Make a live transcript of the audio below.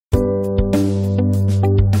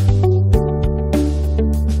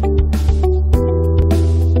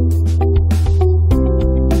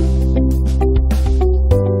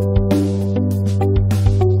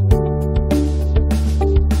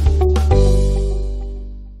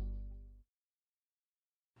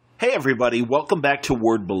Hey everybody, welcome back to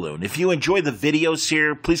Word Balloon. If you enjoy the videos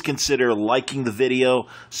here, please consider liking the video,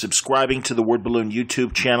 subscribing to the Word Balloon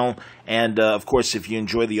YouTube channel, and of course, if you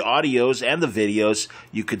enjoy the audios and the videos,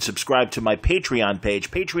 you can subscribe to my Patreon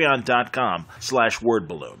page,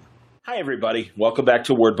 patreon.com/wordballoon. Hi everybody, welcome back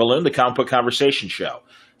to Word Balloon, the comic book conversation show.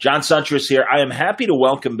 John Suntress here. I am happy to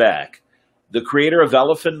welcome back the creator of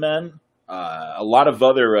Elephant Men, a lot of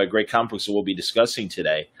other great comic books that we'll be discussing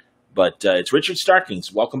today. But it's Richard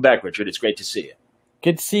Starkings. Welcome back, Richard. It's great to see you.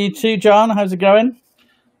 Good to see you too, John. How's it going?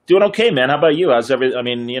 Doing okay, man. How about you? How's everything? I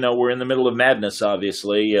mean, we're in the middle of madness,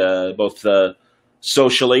 obviously, both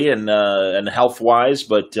socially and health-wise.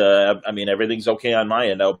 But, I mean, everything's okay on my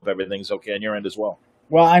end. I hope everything's okay on your end as well.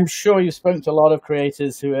 Well, I'm sure you've spoken to a lot of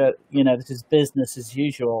creators who are, this is business as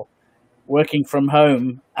usual, working from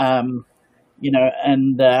home, and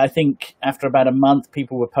I think after about a month,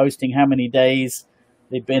 people were posting how many days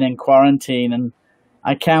they'd been in quarantine, and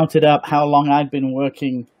I counted up how long I'd been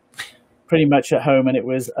working pretty much at home, and it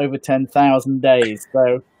was over 10,000 days.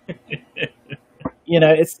 So,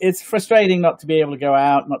 it's frustrating not to be able to go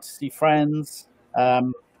out, not to see friends. I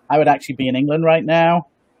would actually be in England right now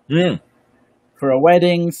for a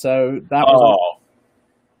wedding, so that was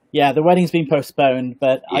the wedding's been postponed.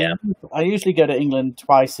 But yeah. I usually go to England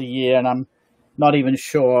twice a year, and I'm not even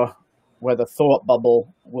sure whether Thought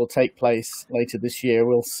Bubble will take place later this year.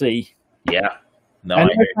 We'll see. Yeah. No, I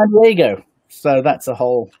know San Diego, so that's a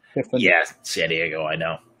whole different... Yeah, San Diego, I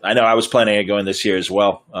know. I was planning on going this year as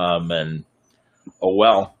well. Are you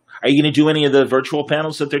going to do any of the virtual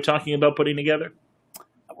panels that they're talking about putting together?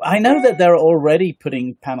 I know that they're already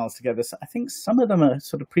putting panels together. So I think some of them are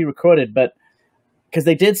sort of pre-recorded, but because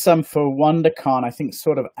they did some for WonderCon, I think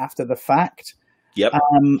sort of after the fact. Yep.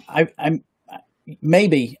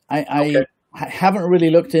 Maybe. Okay. I haven't really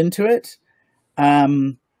looked into it. I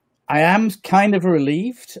am kind of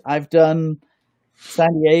relieved. I've done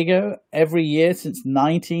San Diego every year since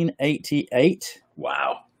 1988.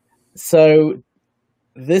 Wow. So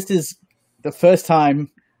this is the first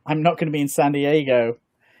time I'm not going to be in San Diego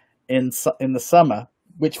in the summer,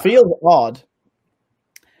 which feels odd,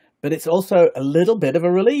 but it's also a little bit of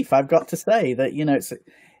a relief. I've got to say that, it's,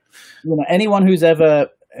 anyone who's ever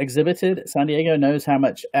exhibited at San Diego knows how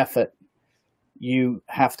much effort you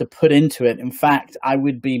have to put into it. In fact, I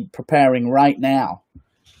would be preparing right now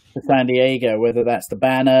for San Diego, whether that's the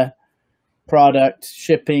banner, product,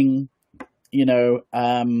 shipping. We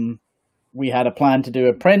had a plan to do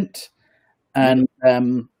a print, and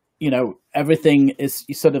everything is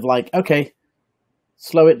sort of like, okay,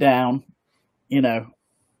 slow it down.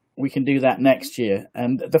 We can do that next year.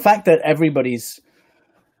 And the fact that everybody's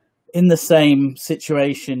in the same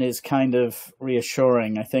situation is kind of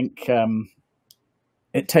reassuring. I think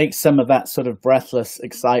it takes some of that sort of breathless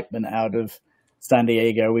excitement out of San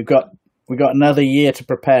Diego. We've got another year to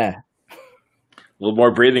prepare. A little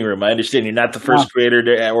more breathing room. I understand you're not the first creator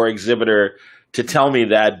or exhibitor to tell me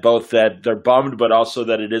that, both that they're bummed, but also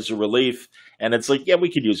that it is a relief. And it's like, yeah, we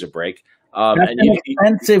could use a break. That's an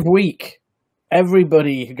expensive week.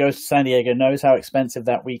 Everybody who goes to San Diego knows how expensive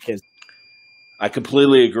that week is. I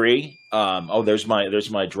completely agree. There's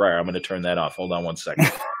my dryer. I'm going to turn that off. Hold on one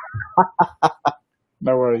second.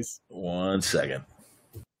 No worries. 1 second.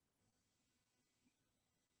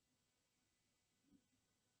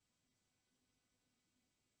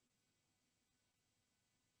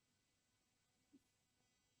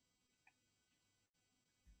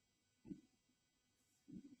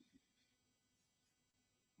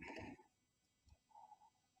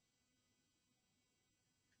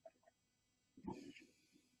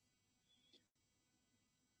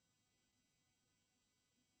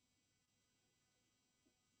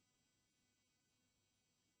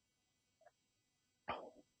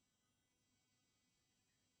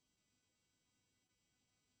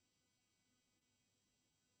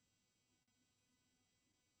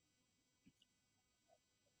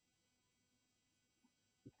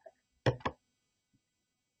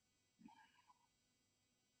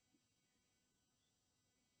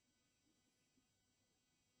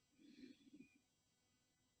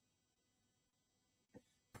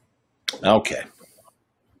 Okay.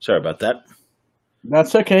 Sorry about that.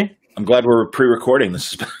 That's okay. I'm glad we're pre-recording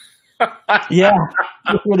this. Yeah,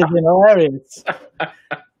 this would have been hilarious.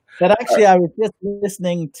 But actually, I was just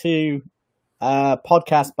listening to a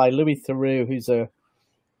podcast by Louis Theroux, who's a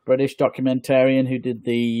British documentarian who did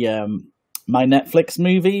the my Netflix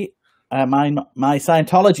movie, my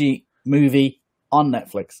Scientology movie on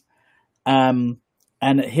Netflix. And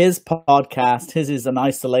his podcast, his is an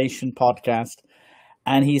isolation podcast,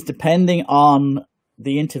 and he's depending on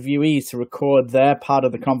the interviewees to record their part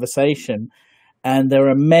of the conversation. And there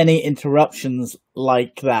are many interruptions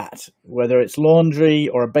like that, whether it's laundry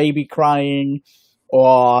or a baby crying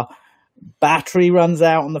or battery runs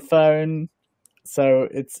out on the phone. So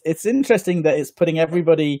it's interesting that it's putting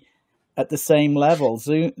everybody at the same level.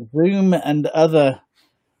 Zoom and other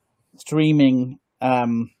streaming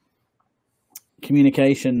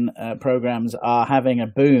communication programs are having a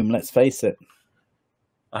boom. Let's face it.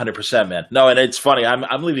 100%, man. No, and it's funny.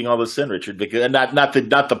 I'm leaving all this in, Richard, because not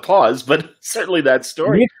the pause, but certainly that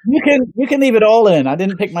story. You can leave it all in. I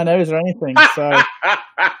didn't pick my nose or anything. So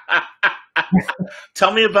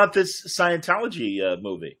tell me about this Scientology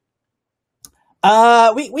movie.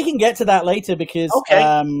 We can get to that later because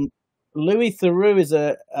Louis Theroux is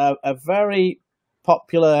a very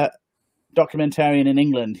popular documentarian in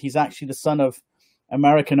England. He's actually the son of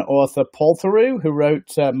American author Paul Theroux, who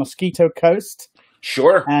wrote Mosquito Coast.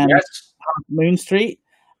 Sure. And yes. Moon Street.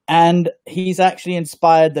 And he's actually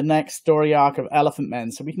inspired the next story arc of Elephant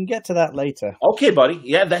Men. So we can get to that later. Okay, buddy.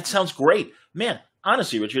 Yeah, that sounds great. Man,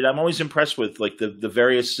 honestly, Richard, I'm always impressed with like the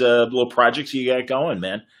various little projects you got going,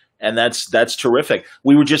 man. And that's terrific.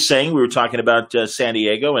 We were talking about San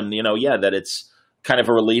Diego and, that it's kind of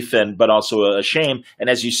a relief but also a shame. And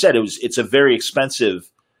as you said, it's a very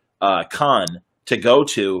expensive con to go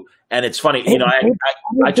to. And it's funny,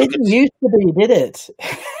 I took it. Used to be, did it?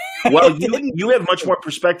 Well, you have much more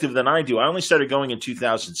perspective than I do. I only started going in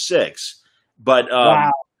 2006, but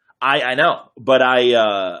wow. I know. But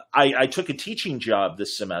I took a teaching job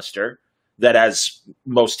this semester that, as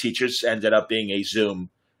most teachers, ended up being a Zoom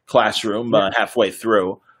classroom halfway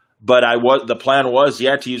through. But the plan was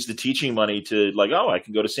to use the teaching money to I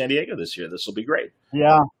can go to San Diego this year. This will be great.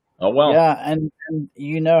 Yeah. Oh well. Yeah, and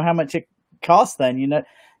you know how much it costs then.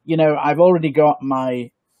 I've already got my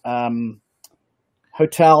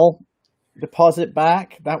hotel deposit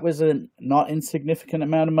back. That was a not insignificant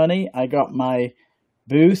amount of money. I got my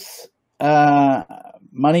booth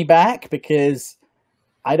money back because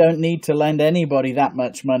I don't need to lend anybody that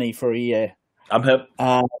much money for a year. I'm hip.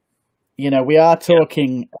 We are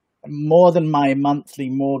talking more than my monthly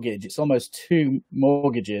mortgage. It's almost 2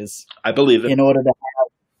 mortgages. I believe it. In order to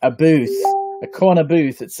have a corner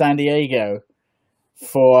booth at San Diego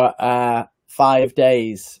for 5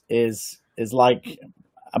 days is like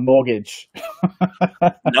a mortgage.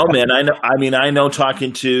 No, man. I know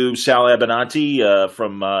talking to Sal Abenanti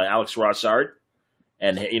from Alex Ross Art,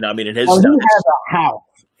 and in his he has a house.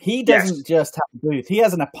 He doesn't just have a booth. He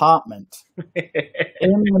has an apartment in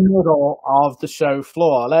the middle of the show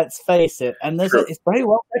floor. Let's face it. And it's a very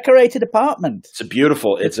well decorated apartment. It's a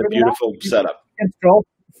beautiful setup.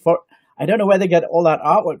 I don't know where they get all that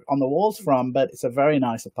artwork on the walls from, but it's a very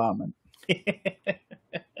nice apartment.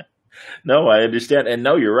 No, I understand. And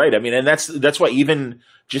no, you're right. And that's why even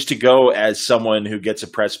just to go as someone who gets a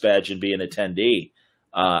press badge and be an attendee,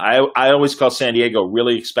 I always call San Diego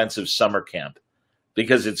really expensive summer camp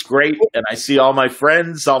because it's great. And I see all my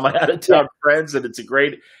friends, all my out-of-town friends, and it's a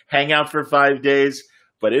great hangout for 5 days,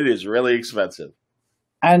 but it is really expensive.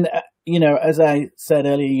 And, as I said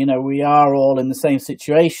earlier, we are all in the same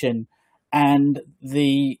situation. And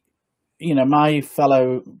my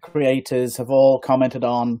fellow creators have all commented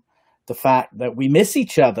on the fact that we miss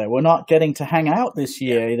each other. We're not getting to hang out this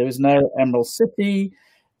year. There was no Emerald City.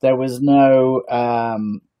 There was no, I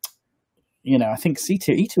think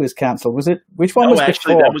C2E2 was cancelled. Was it? Which one was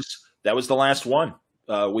actually, before? that was the last one.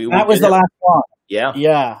 That was the last one. Yeah.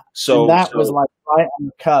 Yeah. So that was like right on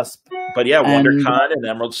the cusp. But WonderCon and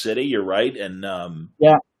Emerald City, you're right. And,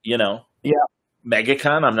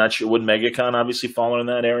 MegaCon, I'm not sure. Would MegaCon obviously fall in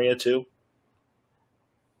that area too?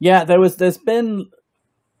 Yeah, there was a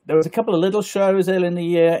couple of little shows early in the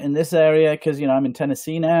year in this area because, I'm in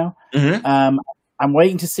Tennessee now. Mm-hmm. I'm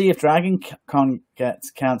waiting to see if Dragon Con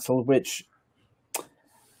gets cancelled, which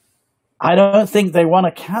I don't think they want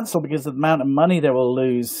to cancel because of the amount of money they will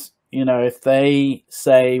lose. If they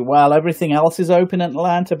say, well, everything else is open in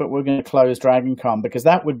Atlanta, but we're going to close Dragon Con because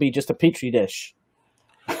that would be just a petri dish.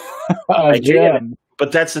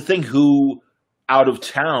 But that's the thing. Who out of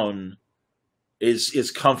town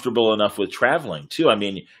is comfortable enough with traveling too?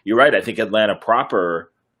 You're right. I think Atlanta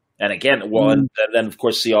proper, and again, and then of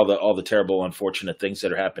course see all the terrible, unfortunate things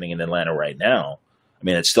that are happening in Atlanta right now.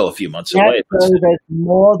 It's still a few months away. So there's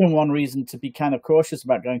more than one reason to be kind of cautious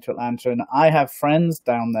about going to Atlanta, and I have friends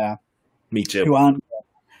down there. Me too. Who aren't,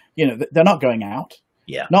 they're not going out.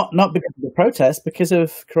 Yeah. Not because of the protest, because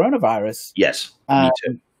of coronavirus. Yes. Me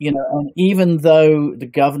too. And even though the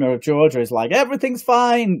governor of Georgia is like, everything's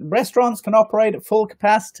fine, restaurants can operate at full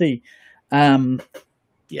capacity. Nobody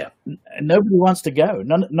wants to go.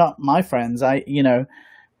 Not my friends.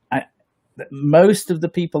 most of the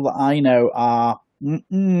people that I know are,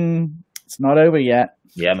 it's not over yet.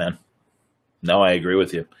 Yeah, man. No, I agree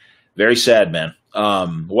with you. Very sad, man.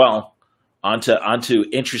 Well, onto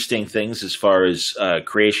interesting things as far as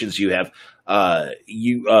creations you have.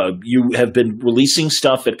 You have been releasing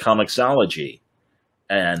stuff at Comixology,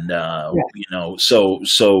 and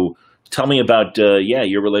so tell me about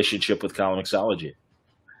your relationship with Comixology.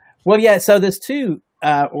 Well, yeah. So there's two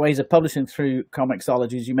ways of publishing through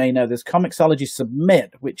Comixology, as you may know. There's Comixology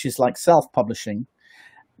Submit, which is like self-publishing,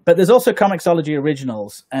 but there's also Comixology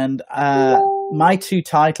Originals, and my two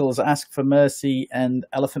titles, Ask for Mercy and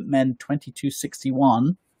Elephant Men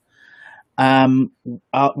 2261,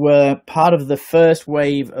 were part of the first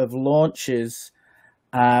wave of launches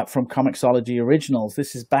from Comixology Originals.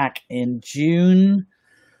 This is back in June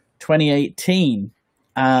 2018.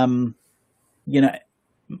 I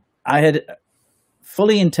had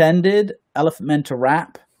fully intended Elephant Men to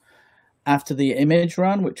wrap after the Image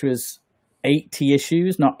run, which was 80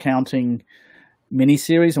 issues, not counting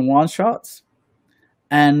miniseries and one-shots.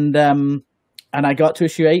 And I got to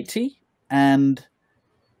issue 80, and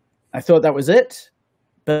I thought that was it.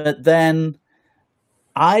 But then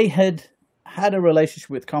I had a relationship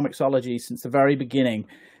with Comixology since the very beginning.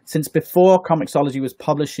 Since before Comixology was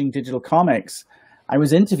publishing digital comics, I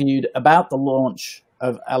was interviewed about the launch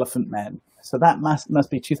of Elephant Men. So that must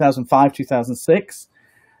be 2005, 2006.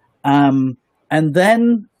 And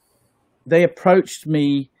then they approached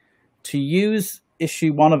me to use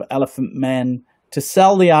issue 1 of Elephant Men to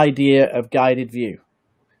sell the idea of guided view.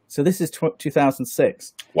 So this is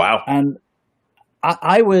 2006. Wow. And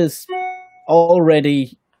I was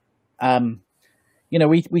already,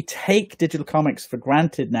 we take digital comics for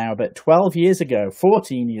granted now, but 12 years ago,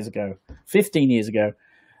 14 years ago, 15 years ago,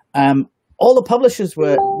 all the publishers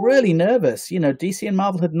were really nervous. DC and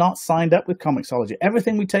Marvel had not signed up with Comixology.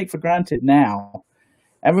 Everything we take for granted now,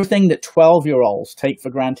 everything that 12-year-olds take for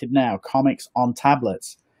granted now, comics on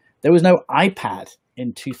tablets. There was no iPad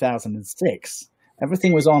in 2006.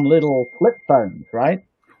 Everything was on little flip phones, right?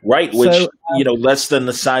 Right, which less than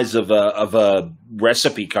the size of a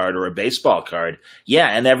recipe card or a baseball card. Yeah,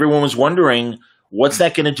 and everyone was wondering what's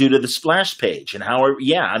that going to do to the splash page, and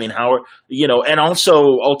and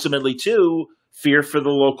also ultimately too fear for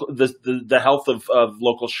the health of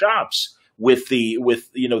local shops with the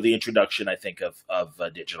introduction, I think,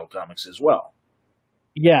 of digital comics as well.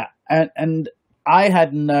 Yeah, and I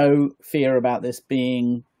had no fear about this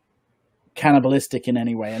being cannibalistic in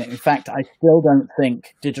any way. And in fact, I still don't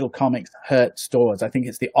think digital comics hurt stores. I think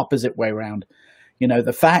it's the opposite way around.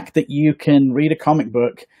 The fact that you can read a comic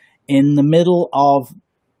book in the middle of,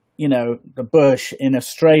 the bush in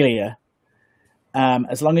Australia,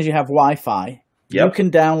 as long as you have Wi-Fi, yep, you can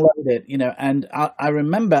download it, and I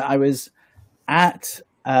remember I was at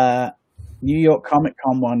New York Comic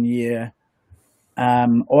Con one year,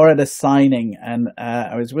 or at a signing, and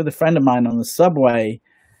I was with a friend of mine on the subway,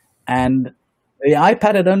 and the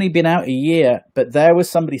iPad had only been out a year, but there was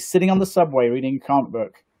somebody sitting on the subway reading a comic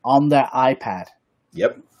book on their iPad.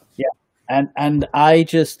 Yep. Yeah. And I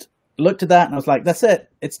just looked at that and I was like, that's it.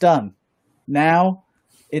 It's done. Now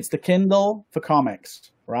it's the Kindle for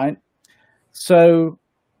comics, right? So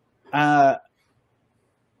Elephant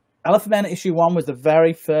Man issue 1 was the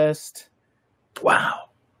very first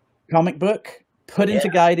comic book put into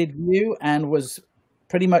guided view and was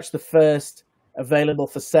pretty much the first available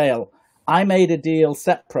for sale. I made a deal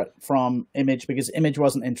separate from Image because Image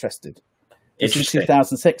wasn't interested. This is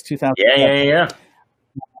 2006, 2007. Yeah.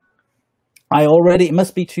 It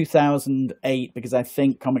must be 2008 because I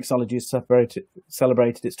think Comixology has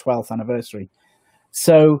celebrated its 12th anniversary.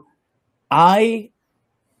 So I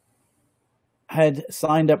had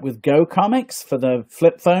signed up with Go Comics for the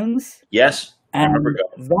flip phones. Yes, I remember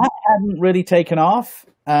Go. That hadn't really taken off.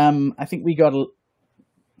 I think we got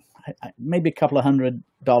maybe a couple of $100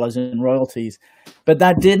 in royalties, but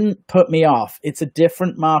that didn't put me off. It's a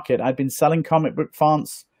different market. I've been selling comic book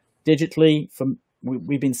fonts digitally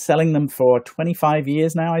we've been selling them for 25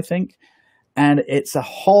 years now, I think, and it's a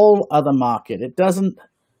whole other market. It doesn't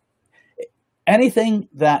anything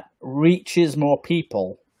that reaches more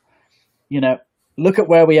people. Look at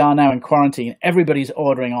where we are now in quarantine. Everybody's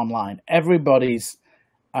ordering online. Everybody's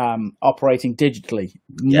operating digitally.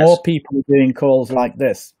 Yes. More people are doing calls like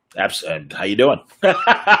this. Absolutely. How you doing?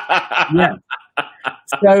 Yeah.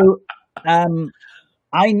 So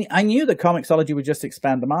I knew that Comixology would just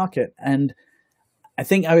expand the market, and I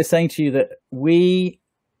think I was saying to you that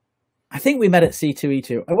I think we met at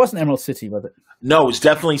C2E2. It wasn't Emerald City, was it? No, it was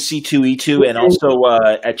definitely C2E2, and also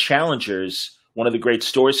at Challengers, one of the great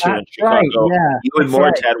stores here in Chicago. Right, yeah, you and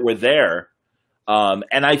Moritat were there.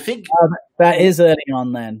 And I think That is early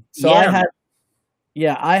on then. So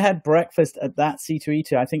yeah, I had breakfast at that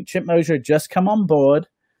C2E2. I think Chip Mosier had just come on board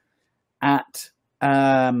at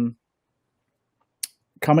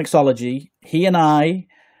Comixology. He and I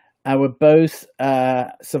were both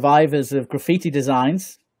survivors of graffiti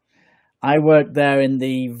designs. I worked there in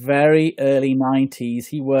the very early 90s.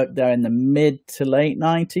 He worked there in the mid to late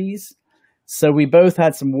 90s. So we both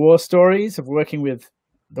had some war stories of working with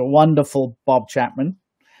the wonderful Bob Chapman,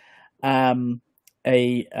 a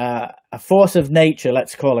force of nature,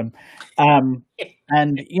 let's call him. And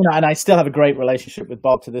I still have a great relationship with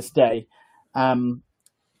Bob to this day.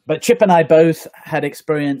 But Chip and I both had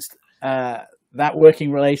experienced that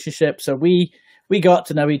working relationship, so we got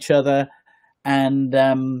to know each other,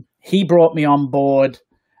 and he brought me on board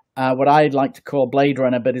what I'd like to call Blade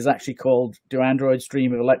Runner, but is actually called Do Androids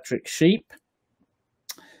Dream of Electric Sheep.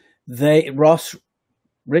 Ross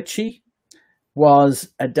Ritchie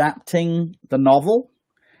was adapting the novel,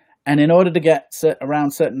 and in order to get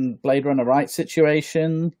around certain Blade Runner rights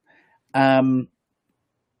situation,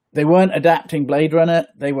 they weren't adapting Blade Runner.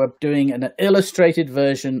 They were doing an illustrated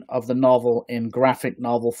version of the novel in graphic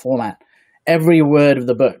novel format. Every word of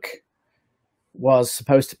the book was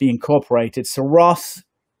supposed to be incorporated. So Ross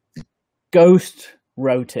ghost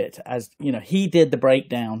wrote it, as he did the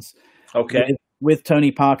breakdowns. Okay. With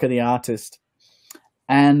Tony Parker, the artist.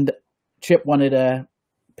 And Chip wanted a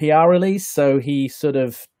PR release, so he sort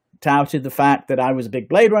of touted the fact that I was a big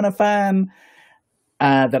Blade Runner fan,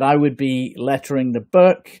 that I would be lettering the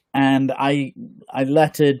book, and I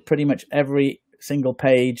lettered pretty much every single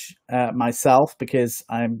page myself, because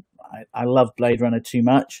I love Blade Runner too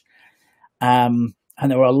much. And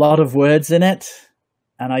there were a lot of words in it,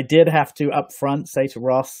 and I did have to up front say to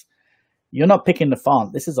Ross, "You're not picking the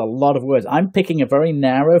font. This is a lot of words. I'm picking a very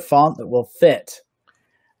narrow font that will fit."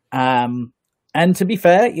 And to be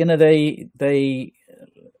fair,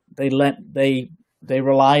 they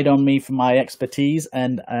relied on me for my expertise,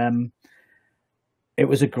 and it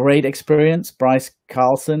was a great experience. Bryce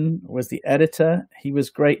Carlson was the editor. He was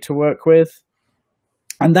great to work with,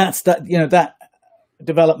 and that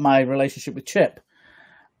developed my relationship with Chip.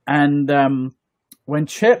 And when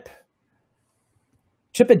Chip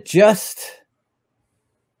had just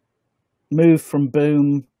moved from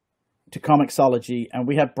Boom to Comixology, and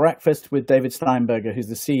we had breakfast with David Steinberger, who's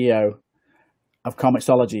the CEO of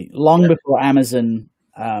Comixology, long before Amazon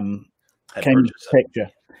came into the picture.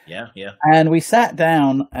 Yeah. And we sat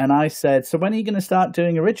down, and I said, "So when are you going to start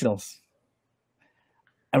doing originals?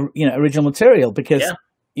 Original material? Because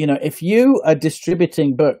if you are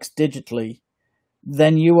distributing books digitally,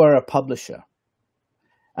 then you are a publisher."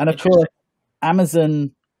 And of course,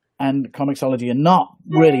 Amazon and Comixology are not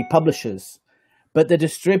really publishers, but the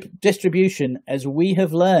distribution, as we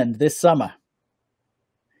have learned this summer,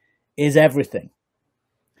 is everything.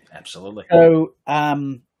 Absolutely.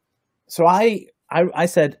 So I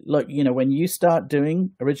said, "Look, when you start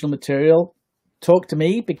doing original material, talk to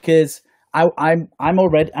me, because I'm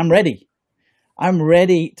ready. I'm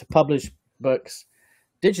ready to publish books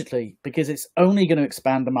digitally, because it's only going to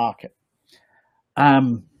expand the market."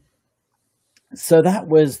 So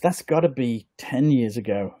that's got to be 10 years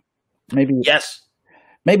ago, maybe. Yes,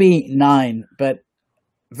 maybe 9, but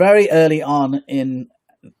very early on in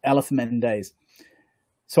Elephant Men days.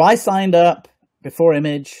 So I signed up before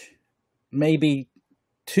Image. Maybe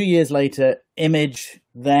 2 years later, Image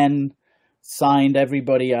then signed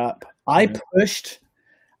everybody up. I pushed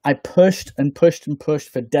and pushed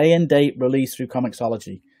for day and date release through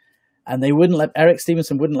Comixology, and Eric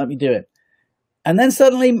Stevenson wouldn't let me do it. And then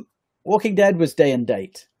suddenly Walking Dead was day and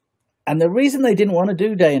date. And the reason they didn't want to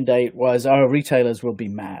do day and date was, retailers will be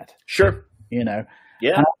mad. Sure. Yeah.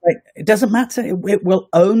 And It doesn't matter. It will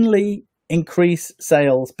only increase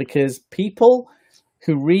sales, because people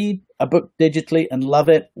who read a book digitally and love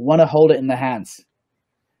it want to hold it in their hands.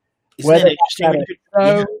 Whether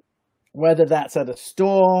that's at a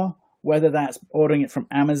store, whether that's ordering it from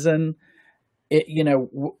Amazon,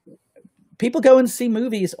 people go and see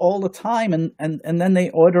movies all the time, and then they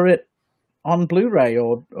order it on Blu-ray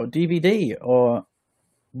or DVD or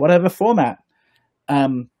whatever format.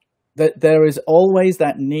 That there is always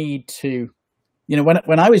that need to,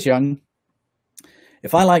 when I was young,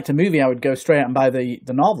 if I liked a movie, I would go straight out and buy the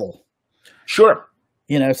novel. Sure.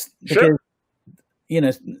 Because,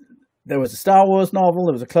 there was a Star Wars novel,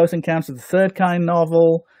 there was a Close Encounters of the Third Kind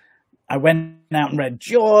novel. I went out and read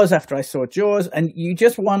Jaws after I saw Jaws, and you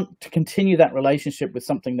just want to continue that relationship with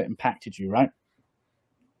something that impacted you, right?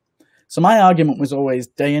 So my argument was always,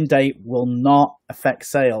 day and date will not affect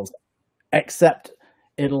sales, except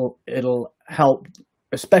it'll help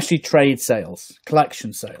especially trade sales,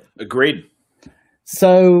 collection sales. Agreed.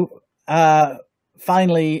 So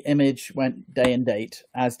finally, Image went day and date,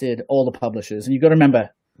 as did all the publishers. And you've got to remember,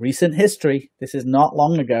 recent history. This is not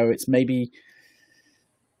long ago. It's maybe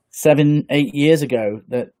 7-8 years ago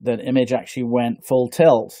that Image actually went full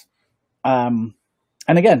tilt. And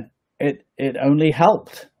again, it only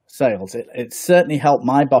helped sales. It certainly helped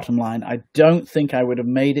my bottom line. I don't think I would have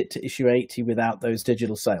made it to issue 80 without those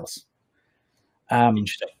digital sales.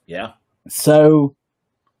 Interesting. Yeah. So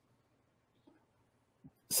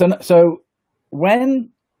when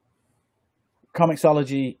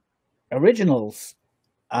Comixology Originals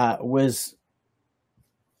was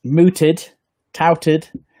touted,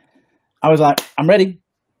 I was like, I'm ready.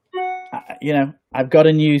 I've got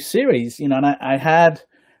a new series, and I had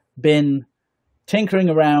been tinkering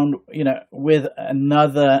around, with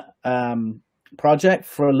another project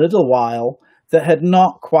for a little while that had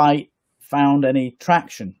not quite found any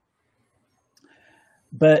traction.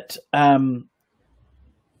 But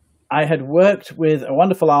I had worked with a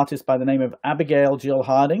wonderful artist by the name of Abigail Jill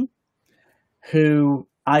Harding, who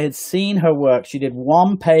I had seen her work. She did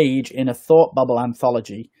one page in a Thought Bubble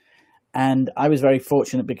anthology. And I was very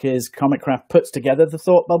fortunate because Comicraft puts together the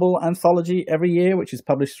Thought Bubble anthology every year, which is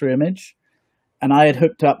published through Image. And I had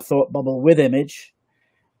hooked up Thought Bubble with Image.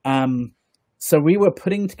 So we were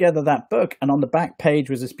putting together that book. And on the back page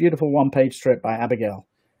was this beautiful one-page strip by Abigail.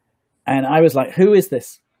 And I was like, who is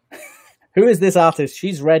this? Who is this artist?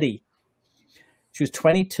 She's ready. She was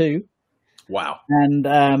 22. Wow. And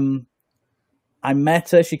I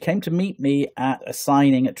met her. She came to meet me at a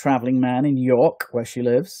signing at Traveling Man in York, where she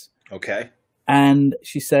lives. Okay. And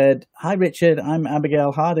she said, "Hi, Richard. I'm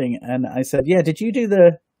Abigail Harding." And I said, "Yeah, did you do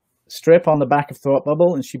the strip on the back of Thought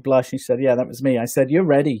Bubble?" And she blushed. She said, "Yeah, that was me." I said, "You're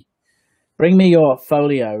ready. Bring me your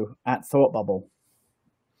folio at Thought Bubble,"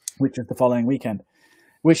 which was the following weekend,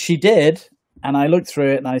 which she did. And I looked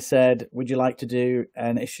through it and I said, "Would you like to do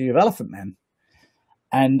an issue of Elephant Men?"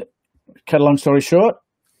 And cut a long story short,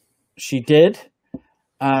 she did.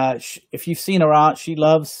 If you've seen her art, she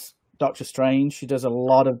loves Doctor Strange. She does a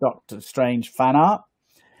lot of Doctor Strange fan art,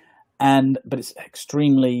 but it's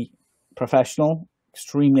extremely professional,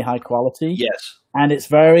 extremely high quality. Yes. And it's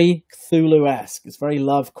very Cthulhu-esque. It's very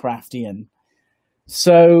Lovecraftian.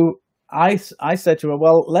 So I said to her,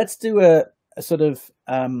 well, let's do a sort of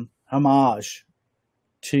homage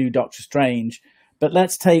to Doctor Strange, but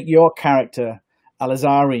let's take your character,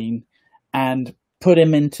 Alizarine, and put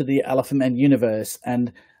him into the Elephant Men universe.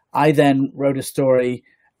 And I then wrote a story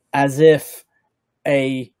as if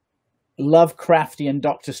a Lovecraftian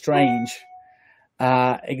Doctor Strange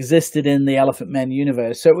existed in the Elephant Men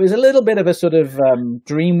universe. So it was a little bit of a sort of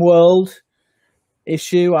dream world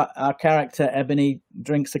issue. Our character, Ebony,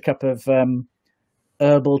 drinks a cup of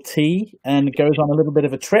herbal tea and goes on a little bit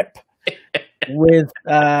of a trip with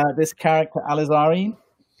this character, Alizarine.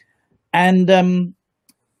 And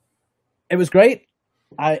it was great.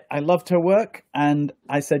 I loved her work. And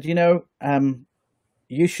I said,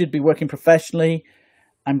 you should be working professionally.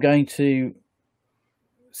 I'm going to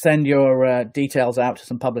send your details out to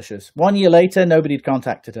some publishers. 1 year later, nobody had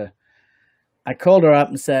contacted her. I called her up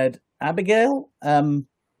and said, Abigail,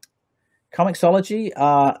 Comixology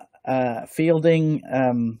are fielding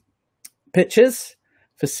pitches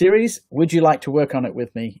for series. Would you like to work on it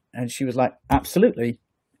with me? And she was like, absolutely.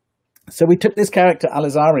 So we took this character,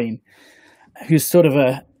 Alizarine, who's sort of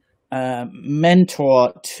a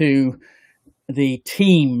mentor to the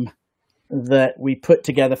team that we put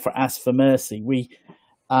together for Ask for Mercy. We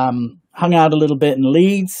hung out a little bit in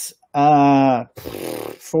Leeds 4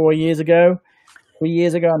 years ago, 3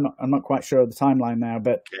 years ago. I'm not quite sure of the timeline now,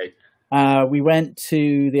 but we went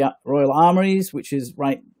to the Royal Armouries, which is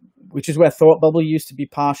where Thought Bubble used to be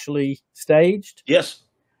partially staged. Yes.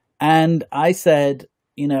 And I said,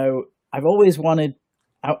 I've always wanted.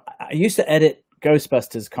 I used to edit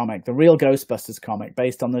Ghostbusters comic, the real Ghostbusters comic,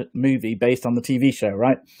 based on the movie, based on the TV show,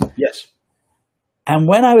 right? Yes. And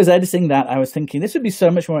when I was editing that, I was thinking this would be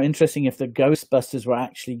so much more interesting if the Ghostbusters were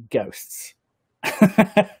actually ghosts,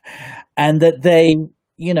 and that they,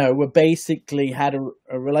 were basically had a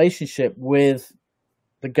relationship with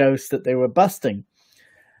the ghosts that they were busting.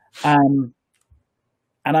 And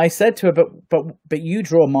I said to her, but you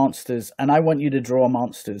draw monsters, and I want you to draw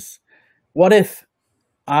monsters. What if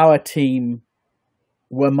our team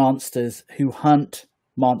were monsters who hunt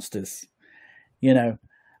monsters?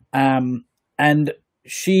 And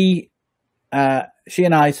she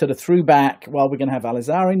and I sort of threw back, well, we're going to have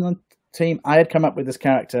Alizarine on the team. I had come up with this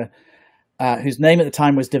character whose name at the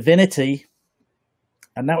time was Divinity,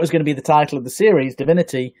 and that was going to be the title of the series,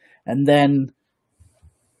 Divinity. And then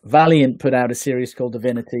Valiant put out a series called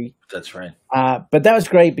Divinity. That's right. But that was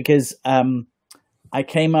great because I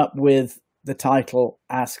came up with the title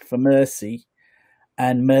Ask for Mercy,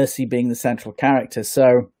 and Mercy being the central character.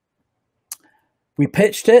 So we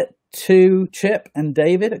pitched it to Chip and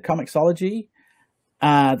David at Comixology.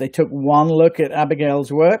 They took one look at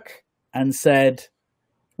Abigail's work and said,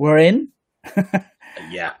 "We're in."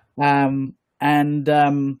 Yeah. And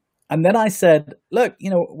then I said, "Look,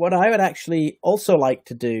 what I would actually also like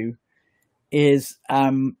to do is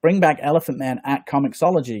bring back Elephant Man at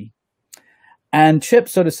Comixology." And Chip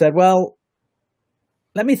sort of said, "Well,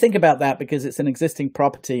 let me think about that because it's an existing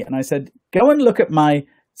property." And I said, "Go and look at my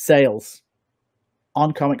sales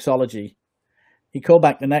on Comixology." He called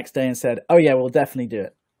back the next day and said, "Oh yeah, we'll definitely do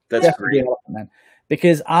it." That's Definitely great. Elephant Man.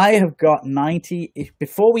 Because I have got 90,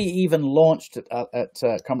 before we even launched at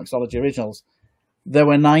Comixology Originals, there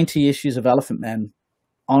were 90 issues of Elephant Men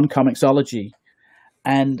on Comixology.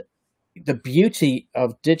 And the beauty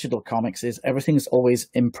of digital comics is everything's always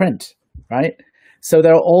in print, right? So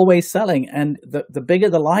they're always selling. And the bigger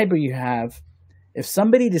the library you have, if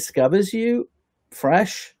somebody discovers you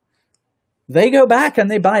fresh, they go back and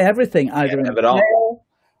they buy everything, either in sale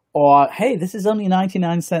or, hey, this is only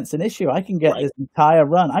 99 cents an issue. I can get this entire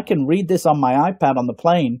run. I can read this on my iPad on the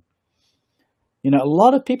plane. A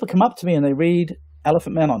lot of people come up to me and they read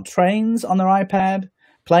Elephant Men on trains on their iPad,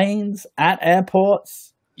 planes, at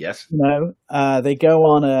airports. Yes. They go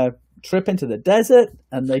on a trip into the desert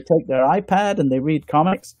and they take their iPad and they read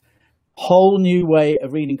comics. Whole new way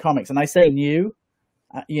of reading comics. And I say new,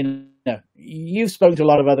 you've spoken to a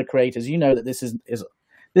lot of other creators. You know that this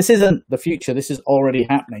isn't the future. This is already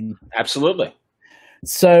happening. Absolutely.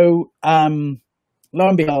 So, lo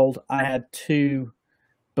and behold, I had 2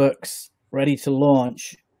 books ready to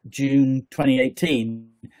launch June 2018.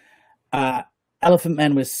 Elephant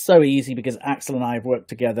Men was so easy because Axel and I have worked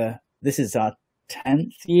together. This is our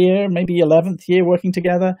 10th year, maybe 11th year working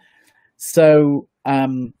together. So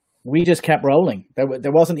we just kept rolling.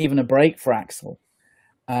 There wasn't even a break for Axel.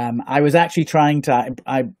 I was actually trying to,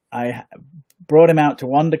 I brought him out to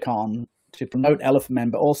WonderCon to promote Elephant Men,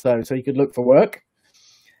 but also so he could look for work.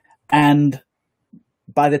 And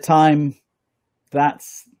by the time that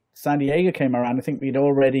San Diego came around, I think we'd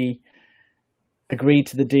already agreed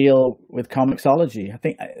to the deal with Comixology. I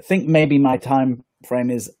think maybe my time frame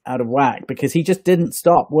is out of whack because he just didn't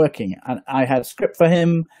stop working. And I had a script for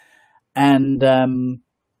him, and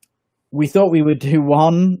we thought we would do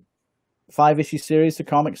one 5-issue series for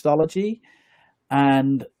Comixology,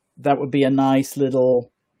 and that would be a nice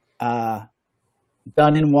little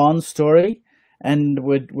done-in-one story. And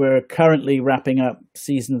we're currently wrapping up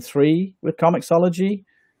season 3 with Comixology.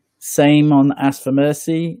 Same on Ask for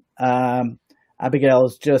Mercy.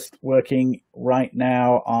 Abigail's just working right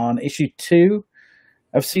now on issue 2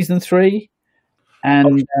 of season 3.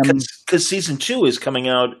 And because season 2 is coming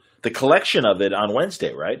out, the collection of it, on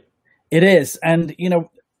Wednesday, right? It is. And,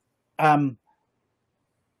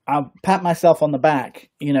 I'll pat myself on the back.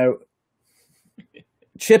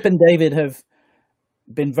 Chip and David have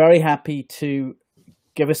been very happy to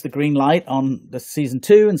give us the green light on the season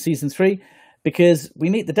 2 and season 3 because we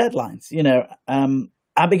meet the deadlines.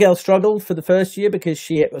 Abigail struggled for the first year because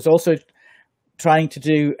she was also trying to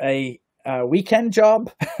do a weekend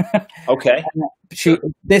job. Okay.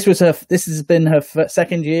 This has been her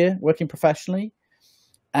second year working professionally,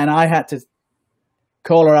 and I had to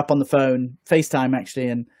call her up on the phone, FaceTime actually,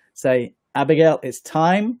 and say, "Abigail, it's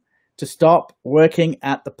time to stop working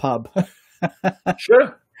at the pub."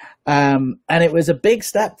 Sure. And it was a big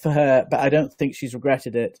step for her, but I don't think she's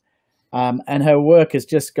regretted it. And her work has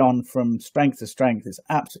just gone from strength to strength.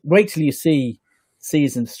 Wait till you see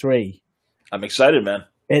season 3. I'm excited, man.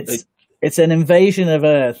 It's an invasion of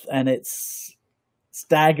Earth, and it's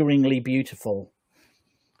staggeringly beautiful.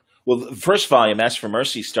 Well, the first volume, Ask for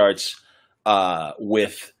Mercy, starts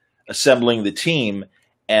with assembling the team,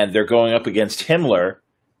 and they're going up against Himmler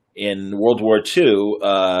in World War II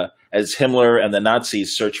as Himmler and the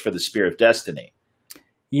Nazis search for the Spear of Destiny.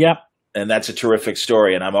 Yep. And that's a terrific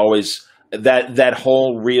story. And I'm always that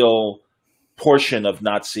whole real portion of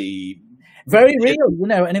Nazi. Very real,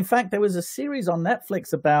 And in fact, there was a series on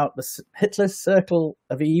Netflix about the Hitler's Circle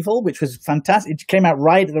of Evil, which was fantastic. It came out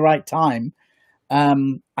right at the right time.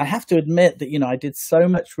 I have to admit that, I did so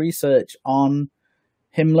much research on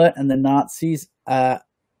Himmler and the Nazis. I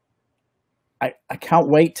can't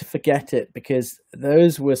wait to forget it because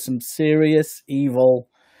those were some serious evil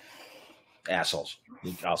Assholes.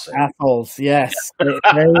 I'll say. Assholes, yes. I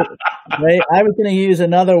was going to use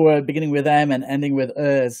another word beginning with M and ending with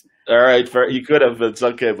ers. All right, you could have. It's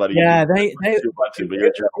okay, buddy. Yeah,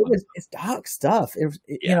 it's dark stuff.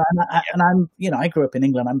 You know, and I'm, you know, I grew up in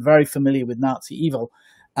England. I'm very familiar with Nazi evil,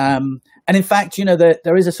 and in fact, you know,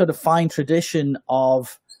 there is a sort of fine tradition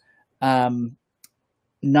of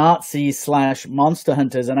Nazi / monster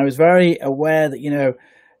hunters, and I was very aware that, you know,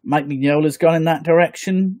 Mike Mignola's gone in that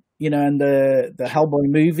direction, you know, in the Hellboy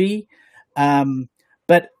movie,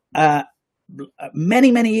 but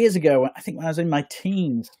many years ago, I think when I was in my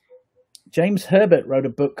teens, James Herbert wrote a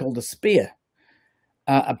book called The Spear,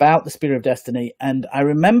 about the Spear of Destiny, and I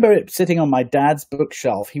remember it sitting on my dad's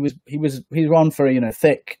bookshelf. He was on for, you know,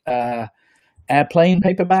 thick airplane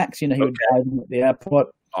paperbacks. You know, he would buy them at the airport.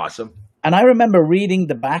 Awesome. And I remember reading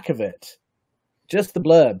the back of it, just the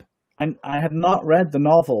blurb. I had not read the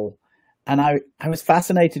novel, and I was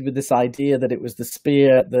fascinated with this idea that it was the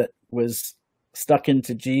spear that was stuck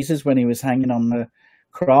into Jesus when he was hanging on the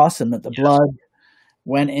cross, and that the blood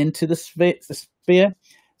went into the spear.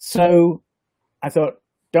 So I thought,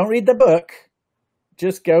 don't read the book,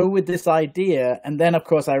 just go with this idea. And then, of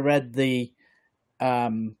course, I read the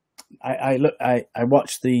I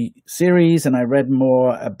watched the series, and I read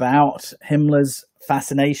more about Himmler's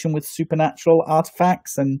fascination with supernatural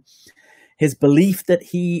artifacts and his belief that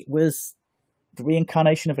he was the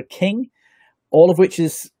reincarnation of a king, all of which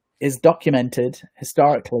is documented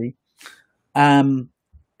historically. And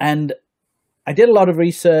I did a lot of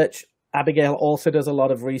research. Abigail also does a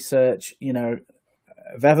lot of research. You know,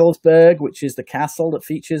 Wewelsburg, which is the castle that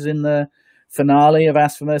features in the finale of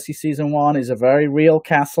Ask for Mercy Season 1, is a very real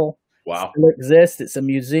castle. Wow. It still exists. It's a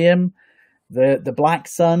museum. The Black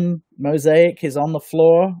Sun mosaic is on the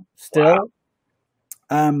floor still.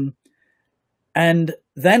 Wow. And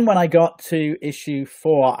then when I got to issue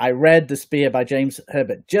 4, I read The Spear by James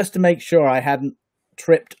Herbert just to make sure I hadn't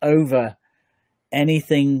tripped over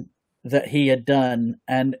anything that he had done.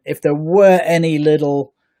 And if there were any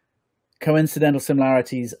little coincidental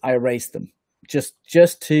similarities, I erased them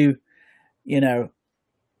just to, you know,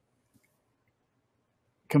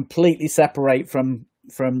 completely separate from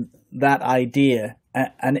that idea.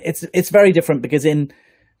 And it's very different because in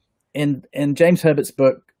James Herbert's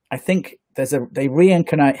book, I think they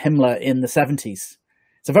reincarnate Himmler in the 70s.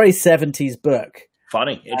 It's a very 70s book.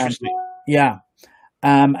 Funny, interesting. Yeah.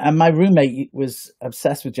 And my roommate was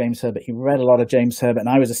obsessed with James Herbert. He read a lot of James Herbert, and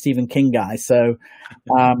I was a Stephen King guy. So,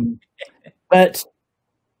 but,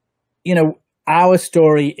 you know, our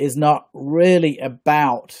story is not really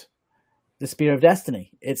about the Spear of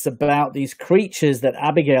Destiny. It's about these creatures that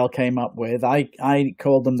Abigail came up with. I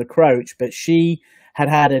called them the Croach, but she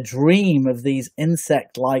had a dream of these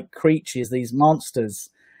insect-like creatures, these monsters.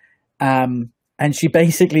 And she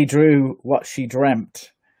basically drew what she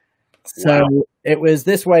dreamt. So it was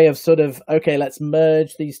this way of sort of, okay, let's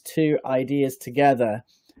merge these two ideas together.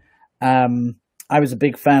 I was a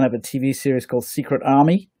big fan of a TV series called Secret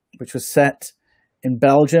Army, which was set in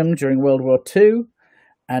Belgium during World War II.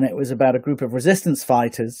 And it was about a group of resistance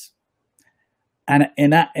fighters. And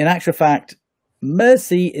in actual fact,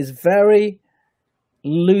 Mercy is very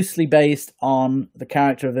loosely based on the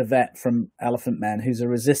character of Yvette from Elephant Men, who's a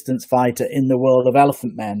resistance fighter in the world of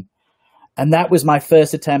Elephant Men. And that was my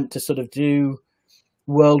first attempt to sort of do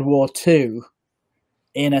World War II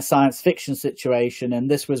in a science fiction situation. And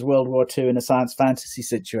this was World War II in a science fantasy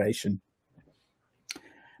situation.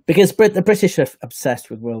 Because the British are obsessed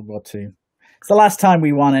with World War II. It's the last time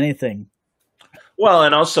we won anything. Well,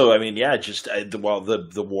 and also, I mean, yeah, just the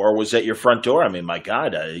war was at your front door. I mean, my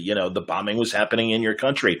God, you know, the bombing was happening in your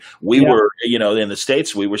country. We were, you know, in the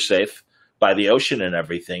States, we were safe by the ocean and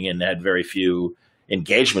everything, and had very few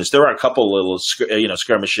engagements. There were a couple little, you know,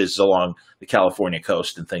 skirmishes along the California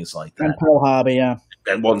coast and things like that. And Pearl Harbor, yeah.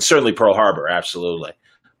 And certainly Pearl Harbor, absolutely.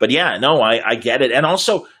 But yeah, no, I get it. And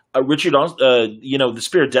also, Richard, you know, the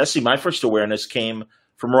Spear of Destiny, my first awareness came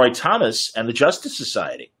from Roy Thomas and the Justice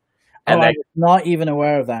Society. And I was not even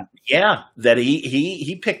aware of that. Yeah, that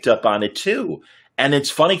he picked up on it too. And it's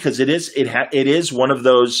funny because it is one of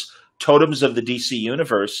those totems of the DC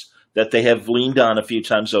universe that they have leaned on a few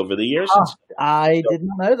times over the years. Oh, I did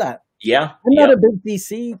not know that. Yeah. I'm not a big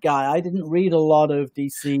DC guy. I didn't read a lot of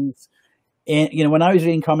DC's. You know, when I was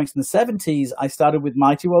reading comics in the 70s, I started with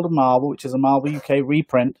Mighty World of Marvel, which is a Marvel UK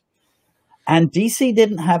reprint. And DC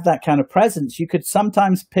didn't have that kind of presence. You could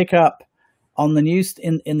sometimes pick up on the news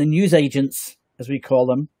in the news agents, as we call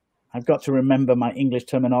them. I've got to remember my English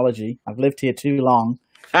terminology. I've lived here too long.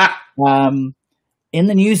 In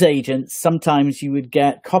the news agents, sometimes you would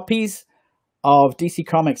get copies of DC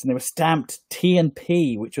Comics, and they were stamped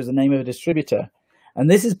T&P, which was the name of a distributor. And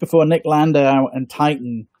this is before Nick Landau and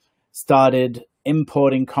Titan started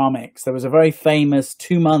importing comics. There was a very famous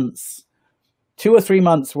 2 or 3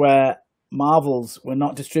 months where Marvels were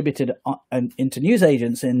not distributed into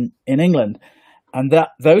newsagents in England. And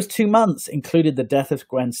those 2 months included the death of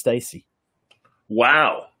Gwen Stacy.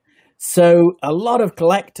 Wow. So a lot of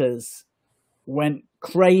collectors went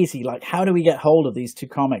crazy. Like, how do we get hold of these 2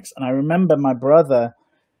 comics? And I remember my brother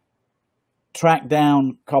tracked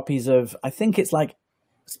down copies of, I think it's like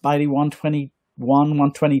Spidey 121,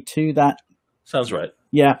 122. That sounds right.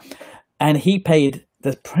 Yeah. And he paid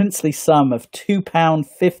the princely sum of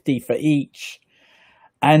 £2.50 for each.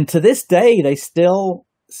 And to this day, they still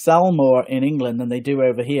sell more in England than they do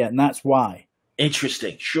over here. And that's why.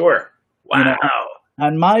 Interesting. Sure. Wow. You know,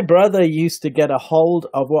 and my brother used to get a hold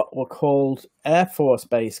of what were called Air Force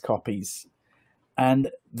Base copies. And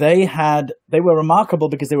they were remarkable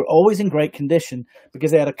because they were always in great condition,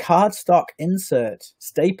 because they had a cardstock insert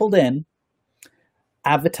stapled in,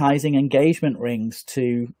 advertising engagement rings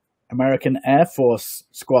to American Air Force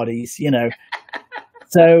squaddies, you know.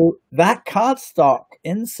 So that cardstock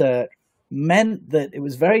insert meant that it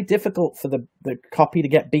was very difficult for the copy to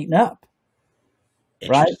get beaten up,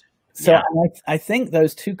 right? So yeah. I think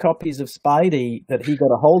those 2 copies of Spidey that he got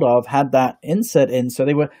a hold of had that insert in, so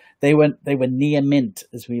they were near mint,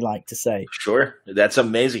 as we like to say. Sure, that's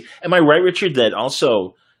amazing. Am I right, Richard, that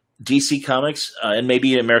also DC Comics and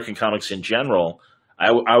maybe American comics in general? I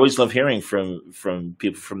always love hearing from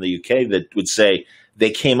people from the UK that would say they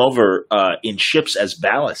came over in ships as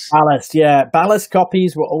ballast. Ballast, yeah. Ballast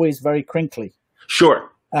copies were always very crinkly. Sure,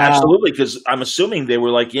 absolutely, because I'm assuming they were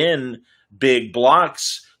like in big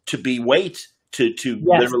blocks to be weight to yes,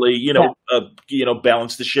 literally,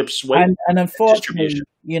 balance the ship's weight. And unfortunately,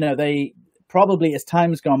 they probably, as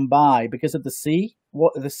time's gone by, because of the sea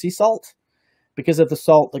salt, because of the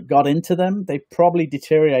salt that got into them, they probably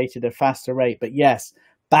deteriorated at a faster rate. But yes,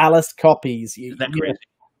 ballast copies. Isn't that crazy?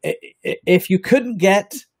 If you couldn't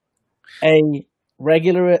get a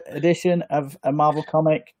regular edition of a Marvel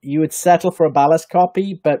comic, you would settle for a ballast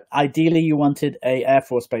copy, but ideally you wanted a Air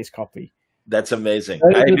Force Base copy. That's amazing.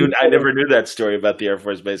 I never knew that story about the Air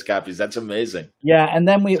Force Base copies. That's amazing. Yeah, and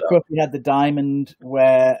then of course, we had the Diamond,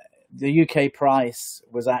 where the UK price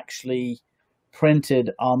was actually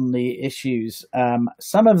printed on the issues.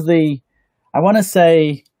 Some of I want to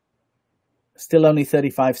say, still only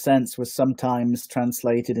 35 cents was sometimes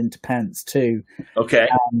translated into pence too. Okay.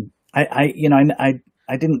 I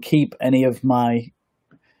didn't keep any of my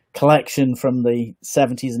collection from the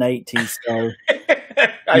 70s and 80s, so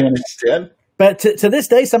I understand. But to this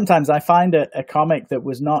day, sometimes I find a comic that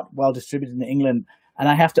was not well distributed in England, and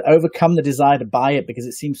I have to overcome the desire to buy it because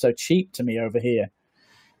it seems so cheap to me over here.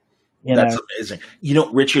 That's amazing.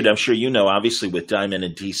 Richard, I'm sure obviously with Diamond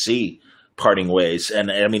and DC parting ways,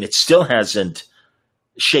 and I mean, it still hasn't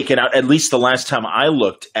shaken out, at least the last time I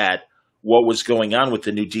looked at what was going on with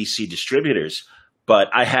the new DC distributors. But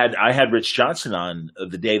I had Rich Johnson on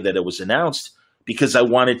the day that it was announced, because I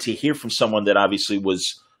wanted to hear from someone that obviously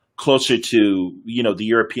was closer to, the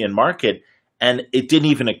European market. And it didn't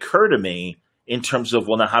even occur to me in terms of,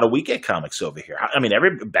 well, now how do we get comics over here? I mean,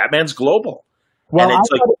 Batman's global. Well, I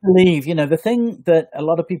gotta believe, the thing that a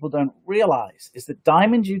lot of people don't realize is that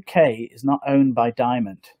Diamond UK is not owned by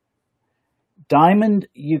Diamond. Diamond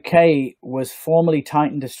UK was formerly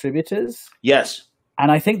Titan Distributors. Yes.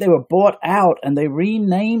 And I think they were bought out and they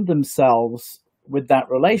renamed themselves with that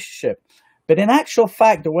relationship. But in actual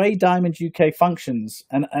fact, the way Diamond UK functions,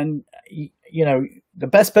 and the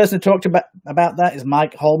best person to talk to about that is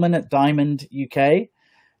Mike Holman at Diamond UK.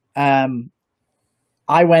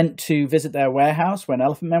 I went to visit their warehouse when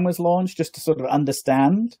Elephant Man was launched, just to sort of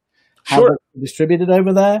understand how they're distributed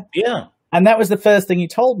over there. Yeah. And that was the first thing he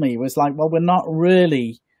told me, was like, well, we're not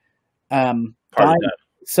really part of that.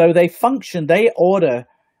 So they function, they order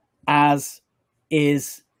as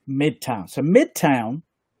is Midtown. So Midtown,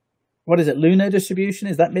 what is it, Lunar Distribution?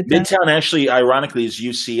 Is that Midtown? Midtown actually, ironically, is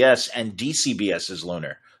UCS, and DCBS is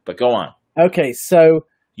Lunar. But go on. Okay, so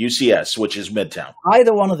UCS, which is Midtown.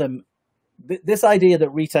 Either one of them, this idea that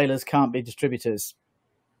retailers can't be distributors,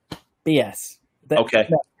 BS. Okay.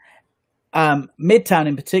 Midtown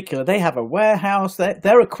in particular, they have a warehouse.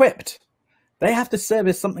 They're equipped. They have to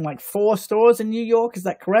service something like 4 stores in New York. Is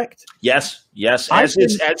that correct? Yes. As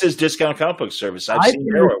is Discount Comic Book Service. I've seen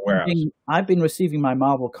their warehouse. I've been receiving my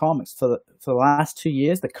Marvel comics for the last 2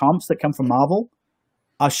 years. The comps that come from Marvel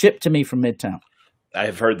are shipped to me from Midtown. I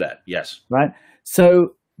have heard that. Yes. Right.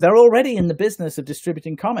 So they're already in the business of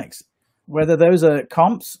distributing comics, whether those are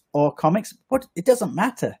comps or comics. It doesn't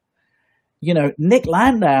matter. Nick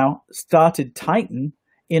Landau started Titan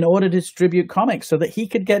in order to distribute comics so that he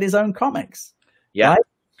could get his own comics. Yeah. Right?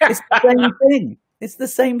 It's the same thing. It's the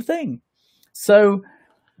same thing. So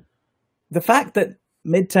the fact that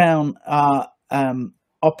Midtown are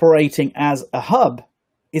operating as a hub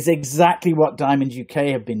is exactly what Diamond UK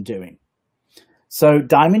have been doing. So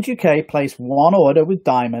Diamond UK place one order with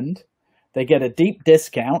Diamond. They get a deep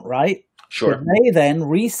discount, right? Sure. So they then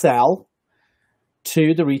resell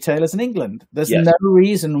to the retailers in England. There's Yes. no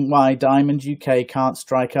reason why Diamond UK can't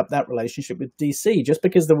strike up that relationship with DC. Just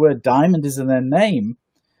because the word Diamond is in their name,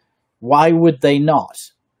 why would they not?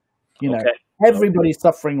 Okay. Everybody's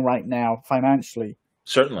suffering right now financially.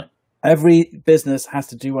 Certainly. Every business has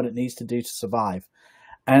to do what it needs to do to survive.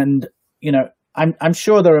 And, I'm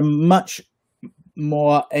sure there are much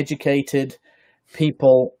more educated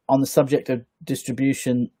people on the subject of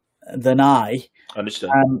distribution than I.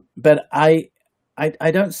 Understood. But I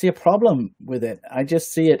don't see a problem with it. I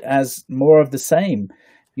just see it as more of the same.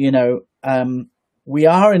 We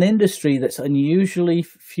are an industry that's unusually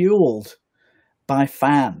fueled by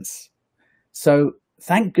fans. So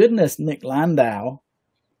thank goodness Nick Landau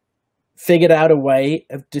figured out a way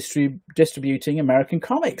of distributing American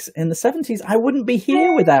comics in the 70s. I wouldn't be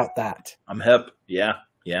here without that. I'm hip. Yeah.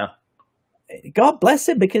 Yeah. God bless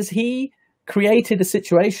him, because he created a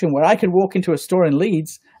situation where I could walk into a store in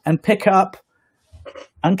Leeds and pick up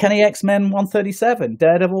Uncanny X-Men 137,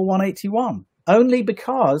 Daredevil 181, only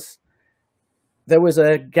because there was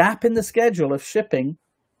a gap in the schedule of shipping,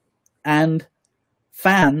 and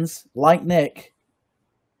fans like Nick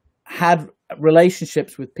had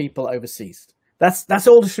relationships with people overseas. That's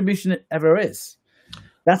all distribution ever is.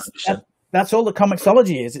 That's all that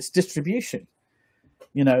comicsology is. It's distribution.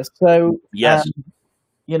 So Yes.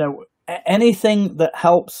 Anything that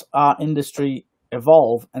helps our industry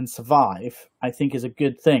evolve and survive, I think, is a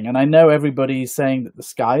good thing. And I know everybody's saying that the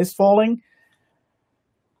sky is falling.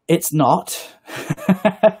 It's not.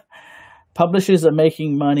 Publishers are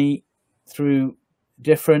making money through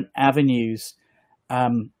different avenues.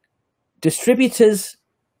 Distributors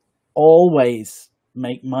always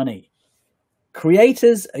make money.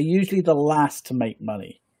 Creators are usually the last to make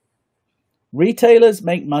money. Retailers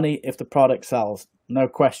make money if the product sells, no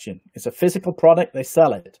question. It's a physical product, they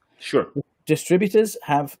sell it. Sure. Distributors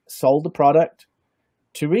have sold the product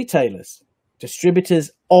to retailers.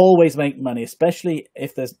 Distributors always make money, especially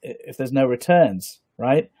if there's no returns,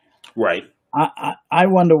 right? Right. I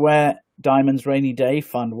wonder where Diamond's rainy day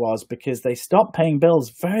fund was, because they stopped paying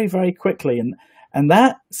bills very, very quickly, and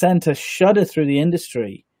that sent a shudder through the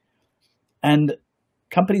industry. And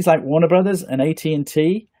companies like Warner Brothers and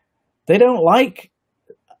AT&T, they don't like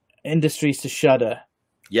industries to shudder.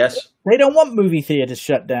 Yes. They don't want movie theaters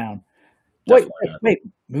shut down. Wait,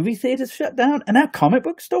 movie theaters shut down, and our comic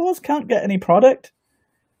book stores can't get any product?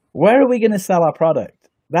 Where are we going to sell our product?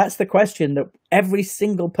 That's the question that every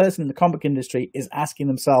single person in the comic industry is asking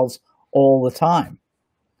themselves all the time,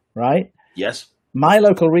 right? Yes. My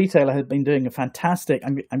local retailer has been doing a fantastic,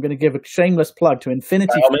 I'm going to give a shameless plug to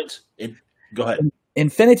Infinity. Go ahead.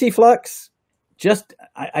 Infinity Flux.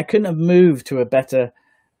 I couldn't have moved to a better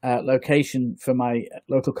location for my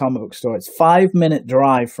local comic book store. It's 5-minute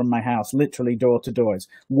drive from my house, literally door to door. It's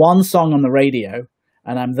one song on the radio,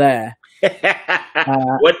 and I'm there.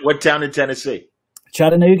 What town in Tennessee?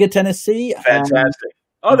 Chattanooga, Tennessee. Fantastic.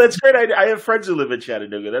 Oh, that's great. I have friends who live in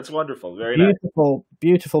Chattanooga. That's wonderful. Very beautiful, nice.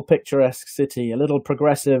 Beautiful, picturesque city. A little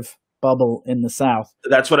progressive bubble in the South.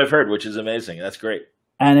 That's what I've heard, which is amazing. That's great.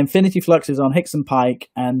 And Infinity Flux is on Hickson Pike,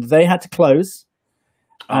 and they had to close.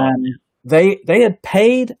 They had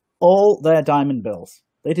paid all their Diamond bills.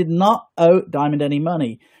 They did not owe Diamond any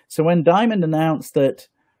money. So when Diamond announced that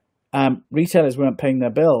retailers weren't paying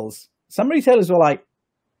their bills, some retailers were like,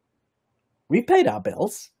 "We paid our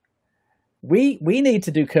bills. We need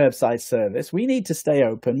to do curbside service. We need to stay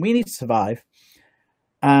open. We need to survive."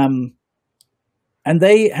 And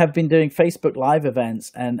they have been doing Facebook Live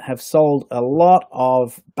events and have sold a lot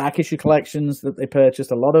of back issue collections that they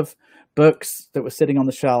purchased, a lot of books that were sitting on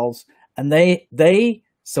the shelves, and they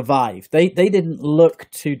survived. They didn't look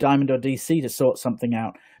to Diamond or DC to sort something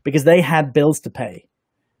out because they had bills to pay.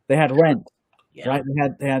 They had rent, right?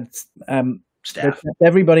 They had staff. They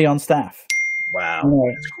everybody on staff. Wow,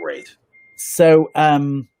 that's great. So,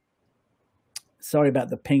 sorry about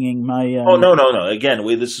the pinging. Oh no. Again,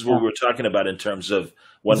 this is what we were talking about in terms of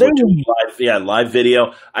when we're doing live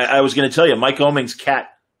video. I was going to tell you, Mike Oming's cat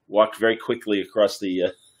walked very quickly across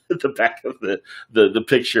the back of the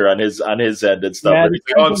picture on his end and stuff. And he's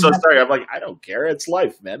like, "Oh, I'm so sorry." I'm like, "I don't care. It's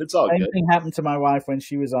life, man. It's all good." Same thing happened to my wife when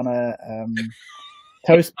she was on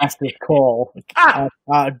Toastmasters call.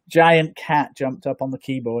 A giant cat jumped up on the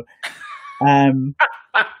keyboard.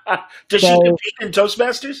 Does she compete in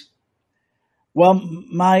Toastmasters? Well,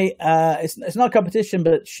 it's not a competition,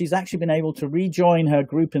 but she's actually been able to rejoin her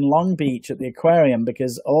group in Long Beach at the aquarium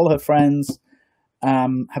because all her friends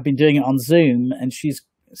have been doing it on Zoom, and she's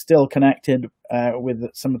still connected with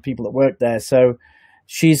some of the people that work there. So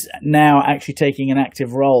she's now actually taking an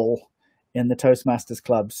active role in the Toastmasters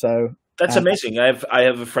Club. So that's amazing. I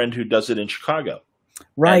have a friend who does it in Chicago.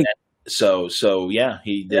 Right. So yeah,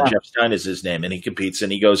 Jeff Stein is his name, and he competes and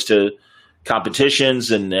he goes to competitions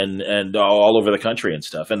and all over the country and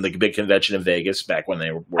stuff, and the big convention in Vegas back when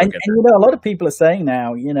they were working. And a lot of people are saying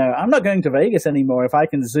now, I'm not going to Vegas anymore if I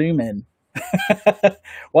can Zoom in.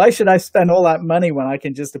 Why should I spend all that money when I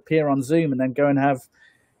can just appear on Zoom and then go and have,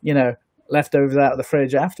 leftovers out of the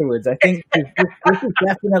fridge afterwards? I think this is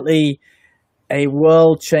definitely a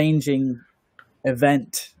world-changing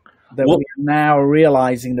event that we are now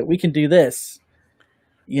realizing that we can do this.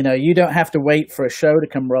 You don't have to wait for a show to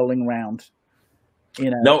come rolling around.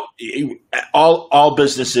 No, all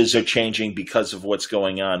businesses are changing because of what's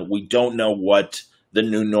going on. We don't know what the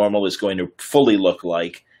new normal is going to fully look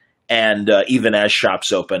like, and even as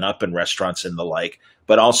shops open up and restaurants and the like,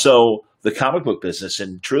 but also the comic book business.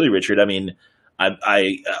 And truly, Richard, I mean,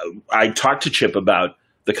 I talked to Chip about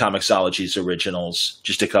the Comixology's originals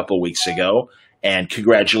just a couple of weeks ago, and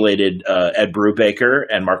congratulated Ed Brubaker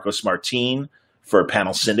and Marcos Martin for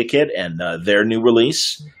Panel Syndicate and their new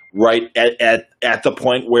release, right at the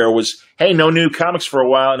point where it was, hey, no new comics for a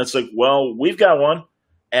while. And it's like, well, we've got one.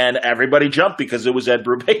 And everybody jumped because it was Ed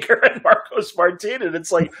Brubaker and Marcos Martin. And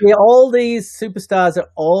it's like, all these superstars are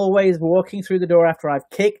always walking through the door after I've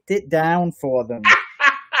kicked it down for them.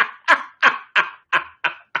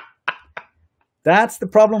 That's the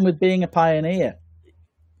problem with being a pioneer.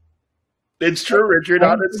 It's true, Richard,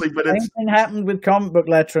 honestly. But same thing happened with comic book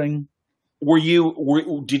lettering.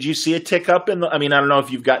 Did you see a tick up in I don't know if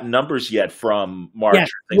you've gotten numbers yet from March or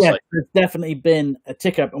things like that. There's definitely been a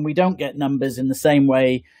tick up, and we don't get numbers in the same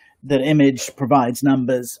way that Image provides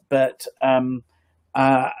numbers, but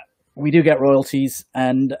we do get royalties,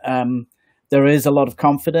 and there is a lot of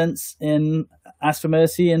confidence in Ask for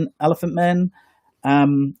Mercy and Elephant Men. I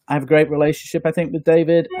have a great relationship, I think, with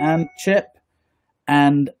David and Chip,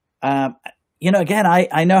 and again,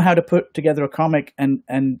 I know how to put together a comic and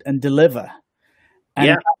deliver.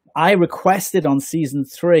 And I requested on season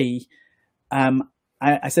 3,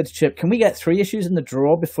 I said to Chip, can we get 3 issues in the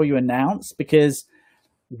drawer before you announce? Because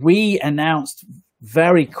we announced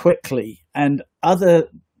very quickly, and other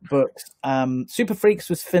books, Super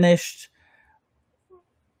Freaks was finished,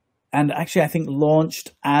 and actually I think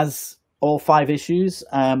launched as all 5 issues.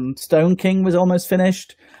 Stone King was almost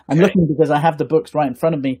finished. I'm looking because I have the books right in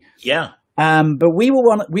front of me. Yeah. But we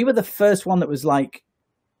were the first one that was like,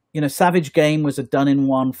 Savage Game was a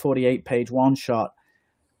done-in-one 48-page one-shot.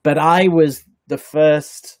 But I was the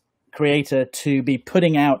first creator to be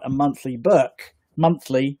putting out a monthly book,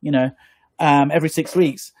 every 6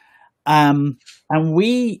 weeks. And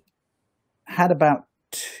we had about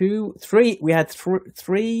 2, 3, we had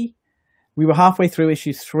 3, we were halfway through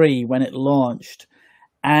issue 3 when it launched.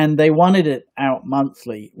 And they wanted it out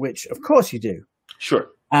monthly, which of course you do. Sure.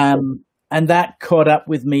 And that caught up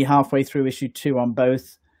with me halfway through issue 2 on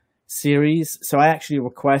both series. So I actually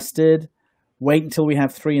requested, wait until we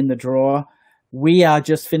have 3 in the drawer. We are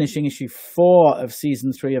just finishing issue 4 of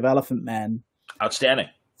season 3 of Elephant Men. Outstanding.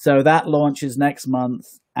 So that launches next month,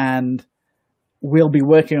 and we'll be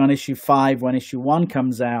working on issue 5 when issue 1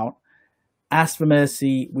 comes out. Ask for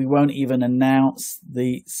Mercy, we won't even announce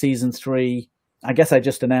the season 3. I guess I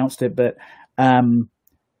just announced it, but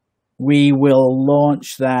we will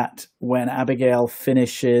launch that when Abigail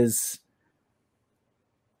finishes.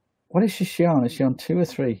 What is she on? Is she on 2 or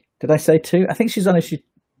 3? Did I say 2? I think she's on issue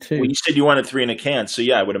 2. Well, you said you wanted 3 in a can, so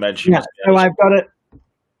yeah, I would imagine she was. So I've got it.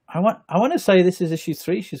 I want to say this is issue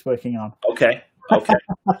 3 she's working on. Okay.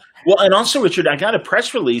 Well, and also, Richard, I got a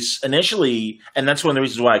press release initially, and that's one of the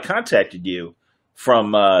reasons why I contacted you,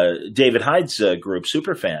 from David Hyde's group,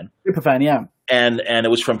 Superfan. Superfan, yeah. And it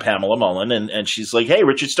was from Pamela Mullen, and she's like, hey,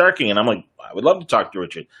 Richard Starking. And I'm like, I would love to talk to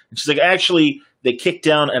Richard. And she's like, actually, they kicked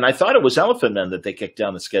down, and I thought it was Elephant Men that they kicked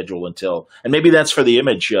down the schedule until, and maybe that's for the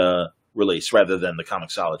Image release rather than the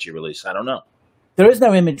Comixology release. I don't know. There is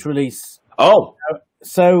no Image release. Oh.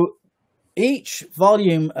 So each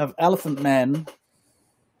volume of Elephant Men,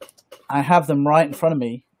 I have them right in front of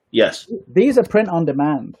me. Yes. These are print on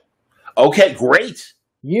demand. Okay, great.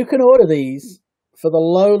 You can order these for the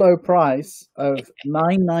low price of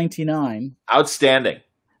 $9.99. Outstanding.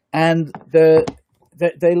 And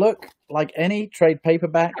they look like any trade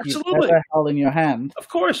paperback you've Absolutely. ever held in your hand. Of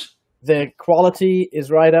course. The quality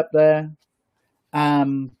is right up there.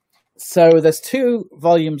 So there's 2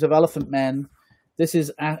 volumes of Elephant Men. This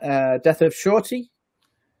is Death of Shorty,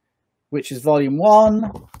 which is volume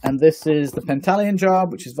 1, and this is The Pentalion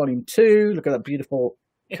Job, which is volume 2. Look at that beautiful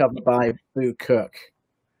cover by Boo Cook.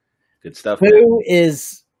 Good stuff. Boo man.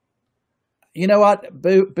 is, you know what?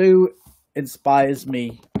 Boo inspires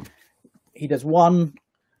me. He does 1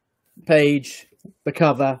 page, the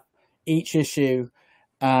cover, each issue.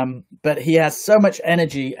 But he has so much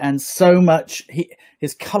energy and so much.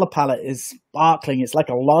 His color palette is sparkling. It's like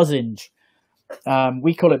a lozenge.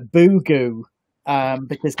 We call it Boo Goo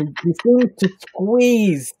because he seems to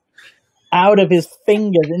squeeze out of his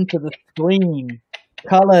fingers into the screen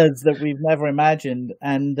colors that we've never imagined.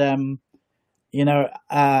 And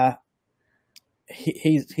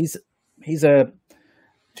he's a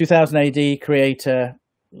 2000 AD creator,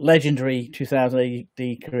 legendary 2000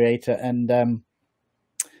 AD creator, and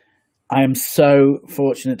I am so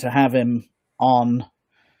fortunate to have him on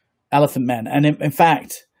Elephant Men. And in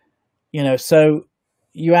fact, so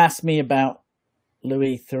you asked me about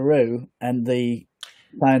Louis Theroux and the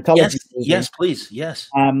Scientology. Yes, please. Yes.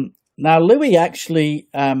 Now, Louis actually,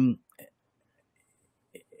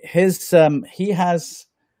 he has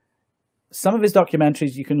some of his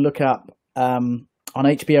documentaries you can look up on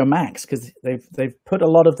HBO Max, because they've put a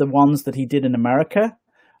lot of the ones that he did in America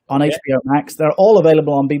on HBO Max. They're all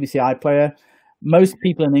available on BBC iPlayer. Most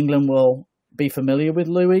people in England will be familiar with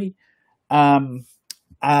Louis. I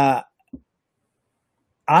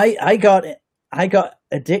got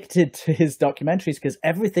addicted to his documentaries because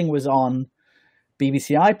everything was on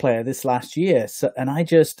BBC iPlayer this last year. So, and I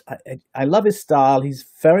love his style. He's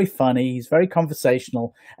very funny. He's very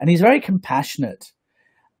conversational, and he's very compassionate.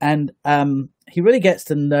 And he really gets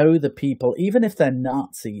to know the people, even if they're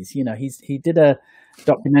Nazis. He did a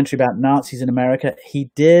documentary about Nazis in America. He's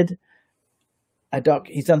done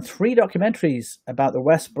 3 documentaries about the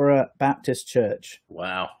Westboro Baptist Church.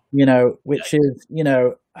 Wow. Which is,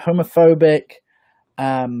 homophobic,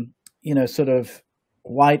 sort of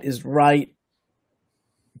white is right,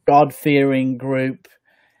 God-fearing group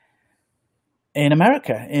in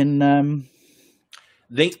America.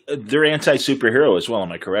 They're anti-superhero as well.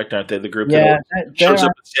 Am I correct? Aren't they the group that shows up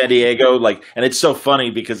in San Diego? And it's so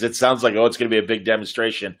funny because it sounds like, it's going to be a big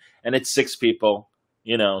demonstration, and it's 6 people.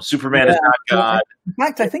 Superman is not God. In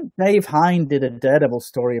fact, I think Dave Hine did a Daredevil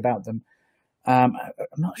story about them. I'm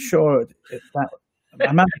not sure if that.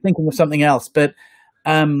 I might be thinking of something else, but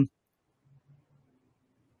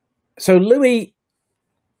so Louis,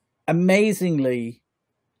 amazingly,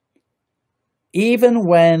 even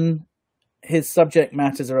when his subject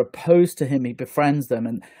matters are opposed to him, he befriends them,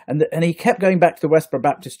 and he kept going back to the Westboro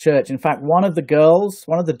Baptist Church. In fact, one of the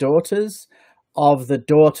daughters of the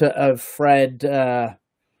daughter of Fred, I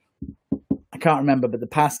can't remember, but the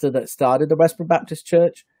pastor that started the Westboro Baptist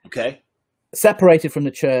Church, separated from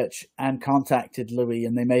the church and contacted Louis,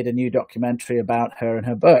 and they made a new documentary about her and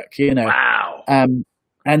her book. Wow.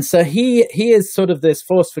 And so he is sort of this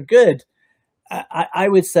force for good. I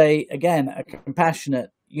would say, again, a compassionate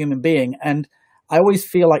human being. And I always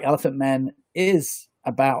feel like Elephant Men is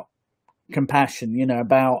about compassion,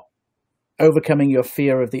 about overcoming your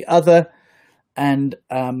fear of the other and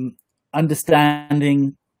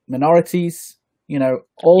understanding minorities.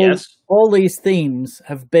 All these themes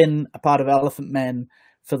have been a part of Elephant Men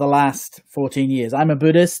for the last 14 years. I'm a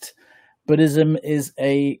Buddhist. Buddhism is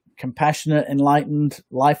a compassionate, enlightened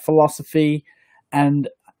life philosophy, and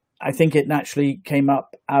I think it naturally came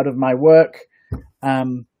up out of my work.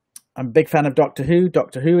 I'm a big fan of Doctor Who.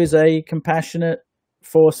 Doctor Who is a compassionate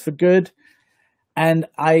force for good. And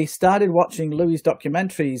I started watching Louis'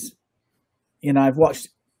 documentaries. I've watched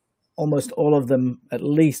almost all of them at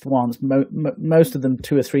least once, most of them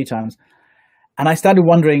 2 or 3 times. And I started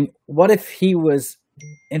wondering, what if he was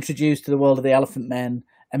introduced to the world of the Elephant Men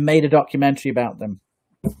and made a documentary about them?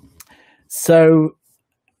 So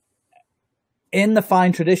in the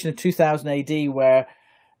fine tradition of 2000 AD, where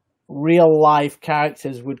real life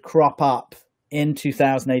characters would crop up in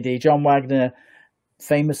 2000 AD, John Wagner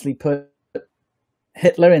famously put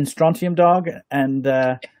Hitler in Strontium Dog, and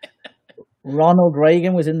Ronald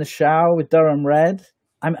Reagan was in The Shower with Durham Red.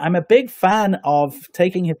 I'm a big fan of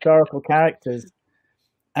taking historical characters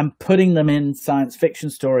and putting them in science fiction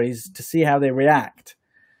stories to see how they react.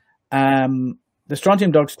 The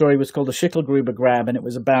Strontium Dog story was called the Schicklgruber Grab, and it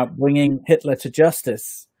was about bringing Hitler to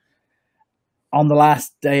justice on the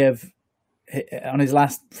last day of,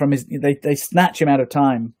 they snatch him out of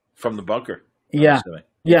time. From the bunker. Yeah.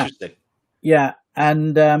 Interesting. Yeah.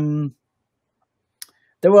 And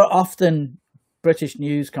there were often British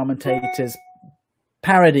news commentators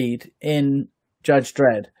parodied in Judge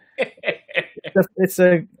Dredd. It's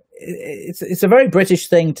a very British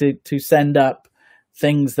thing to send up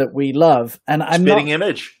things that we love. And I'm Spitting not,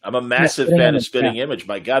 Image. I'm a massive fan of Spitting Image.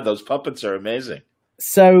 My God, those puppets are amazing.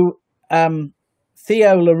 So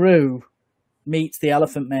Theo LaRue Meets the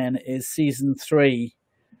Elephant Men is season 3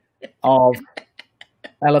 of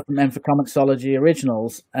Elephant Men for Comixology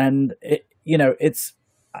Originals, and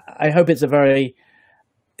I hope it's a very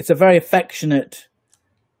affectionate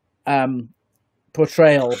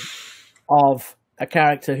portrayal of a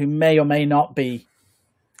character who may or may not be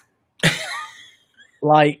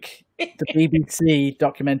like the BBC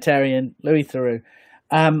documentarian Louis Theroux.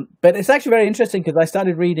 But it's actually very interesting because I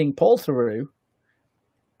started reading Paul Theroux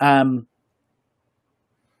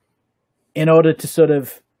in order to sort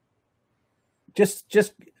of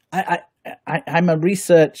I'm a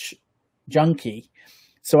research junkie,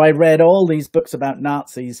 so I read all these books about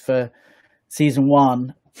Nazis for season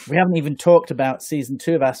 1. We haven't even talked about season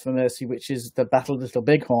 2 of Ask for Mercy, which is the Battle of Little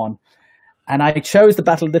Bighorn. And I chose the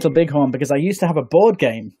Battle of Little Bighorn because I used to have a board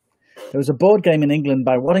game. There was a board game in England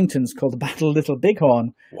by Waddington's called the Battle of Little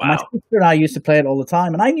Bighorn. Wow. My sister and I used to play it all the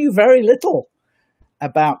time, and I knew very little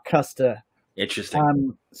about Custer. Interesting.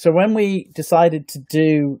 So when we decided to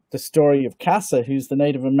do the story of Casa, who's the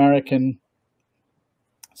Native American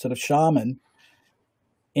sort of shaman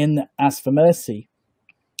in Ask for Mercy,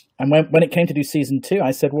 and when it came to do season 2,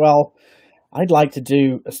 I said, well, I'd like to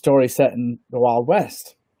do a story set in the Wild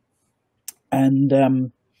West. And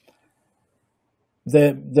the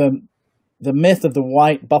myth of the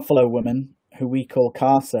white buffalo woman, who we call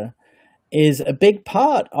Casa, is a big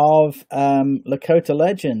part of Lakota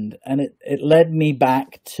legend, and it led me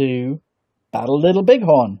back to Battle of Little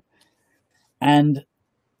Bighorn. And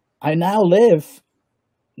I now live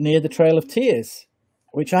near the Trail of Tears,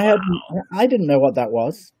 which I didn't know what that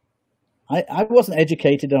was. I wasn't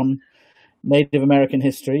educated on Native American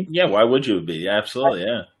history. Yeah, why would you be? Absolutely,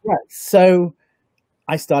 yeah. Right. So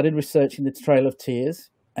I started researching the Trail of Tears,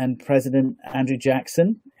 and President Andrew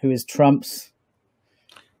Jackson, who is Trump's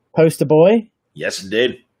poster boy. Yes,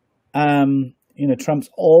 indeed. Trump's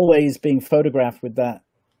always being photographed with that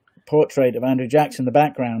portrait of Andrew Jackson in the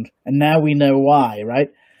background, and now we know why, right?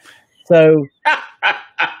 So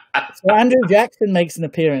Andrew Jackson makes an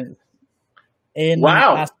appearance in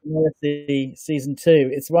Ask for Mercy season 2.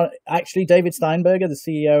 It's actually David Steinberger, the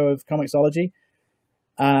CEO of Comixology,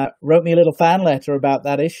 wrote me a little fan letter about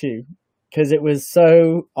that issue because it was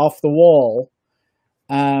so off the wall.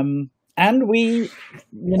 And we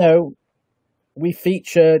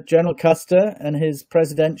feature General Custer and his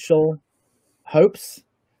presidential hopes,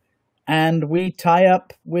 and we tie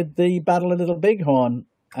up with the Battle of Little Bighorn,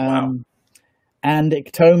 and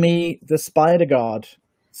Iktomi, the Spider God.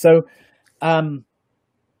 So I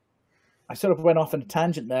sort of went off on a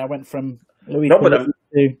tangent there. I went from Louis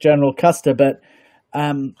to General Custer, but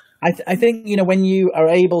I think, when you are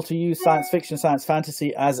able to use science fiction, science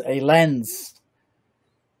fantasy as a lens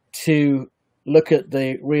to look at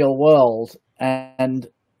the real world, and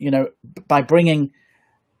by bringing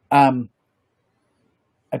a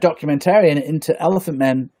documentarian into Elephant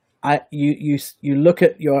Men, you look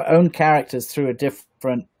at your own characters through a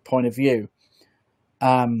different point of view.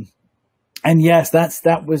 And yes,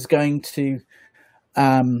 that was going to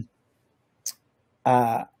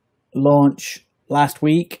launch last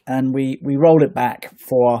week, and we rolled it back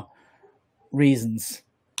for reasons.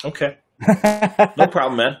 Okay. No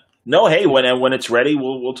problem, man. No, hey, when it's ready,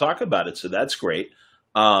 we'll talk about it. So that's great.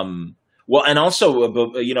 Well, and also,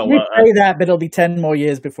 you say that, but it'll be 10 more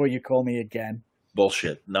years before you call me again.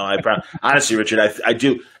 Bullshit. No, honestly, Richard, I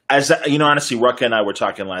do. As honestly, Rucka and I were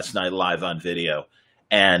talking last night live on video,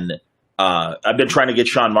 and I've been trying to get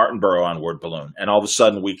Sean Martinborough on Word Balloon, and all of a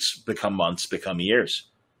sudden, weeks become months, become years.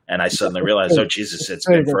 And I suddenly realized, oh, Jesus, it's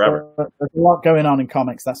been forever. There's a lot going on in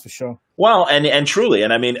comics, that's for sure. Well, and truly,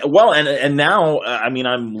 and I mean, and now,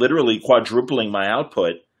 I'm literally quadrupling my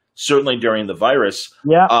output, certainly during the virus.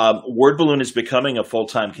 Yeah. Word Balloon is becoming a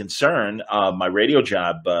full-time concern. My radio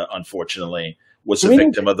job, unfortunately, was a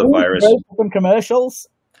victim of the virus. Some commercials?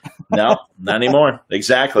 No, not anymore.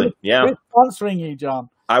 Exactly. Yeah. Who's sponsoring you, John?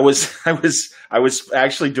 I was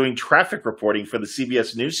actually doing traffic reporting for the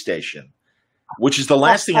CBS news station, which is the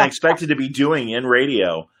last thing I expected to be doing in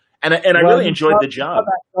radio. And I really enjoyed the job. You have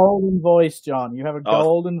that golden voice, John. You have a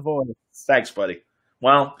golden voice. Thanks, buddy.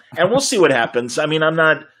 Well, and we'll see what happens. I mean, I'm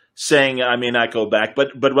not saying I may not go back,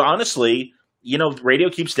 but honestly, radio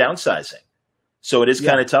keeps downsizing. So it is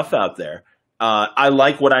kind of tough out there. I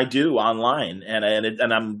like what I do online,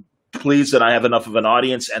 and I'm pleased that I have enough of an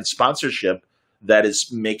audience and sponsorship that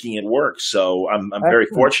is making it work. So I'm very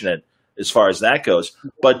fortunate as far as that goes.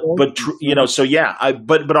 But so yeah,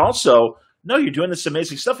 but also no, you're doing this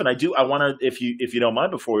amazing stuff, and I want to, if you don't mind,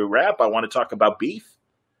 before we wrap, I want to talk about beef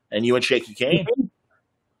and you and Shaky Kane.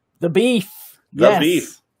 The beef. The yes.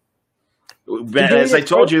 beef. As I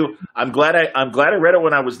told you, I'm glad I read it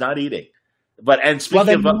when I was not eating. And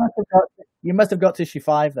speaking of, you must have got to issue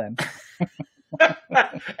 5 then.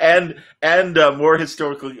 and more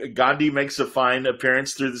historically, Gandhi makes a fine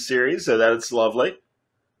appearance through the series, so that's lovely.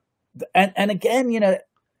 And again,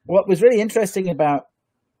 what was really interesting about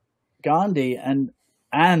Gandhi and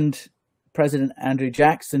President Andrew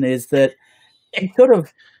Jackson is that he sort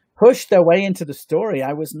of pushed their way into the story.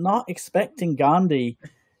 I was not expecting Gandhi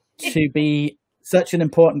to be such an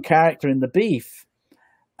important character in the beef.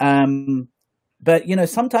 But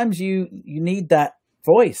sometimes you need that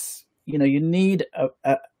voice. You need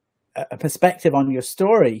a perspective on your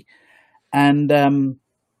story. And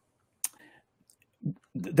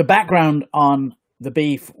the background on the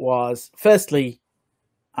beef was, firstly,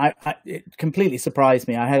 it completely surprised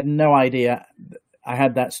me. I had no idea I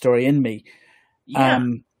had that story in me. Yeah.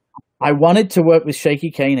 I wanted to work with Shaky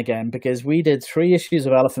Kane again because we did 3 issues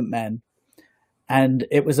of Elephant Men, and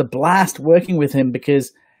it was a blast working with him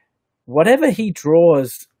because whatever he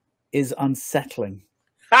draws is unsettling.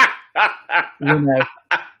 I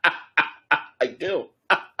do.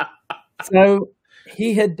 So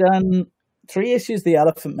he had done 3 issues of The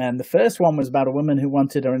Elephant Men. The first one was about a woman who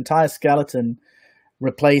wanted her entire skeleton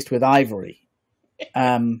replaced with ivory.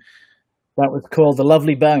 That was called The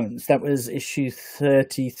Lovely Bones. That was issue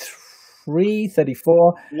 33,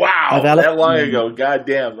 34. Wow, that long ago. God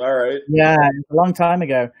damn. All right. Yeah, a long time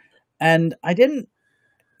ago. And I didn't,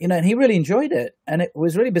 and he really enjoyed it. And it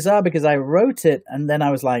was really bizarre because I wrote it and then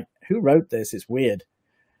I was like, who wrote this? It's weird.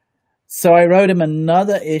 So I wrote him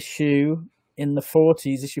another issue in the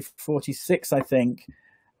 40s, issue 46, I think,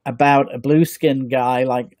 about a blue skin guy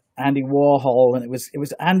like Andy Warhol. And it was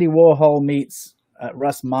Andy Warhol meets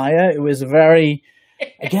Russ Meyer. It was a very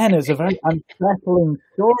unsettling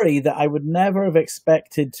story that I would never have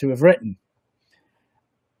expected to have written.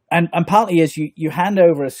 And partly is you hand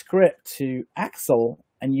over a script to Axel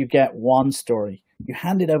and you get one story. You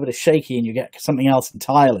hand it over to Shaky and you get something else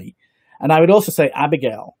entirely. And I would also say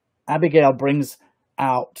Abigail. Abigail brings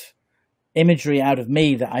out imagery out of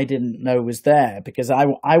me that I didn't know was there, because I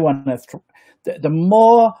want to. The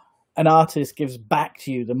more an artist gives back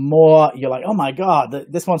to you, the more you're like, oh my God,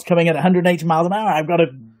 this one's coming at 180 miles an hour. I've got to,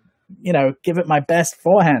 give it my best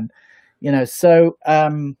forehand, So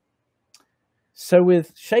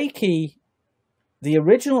with Shaky, the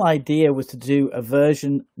original idea was to do a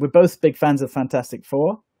version. We're both big fans of Fantastic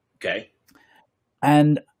Four. Okay.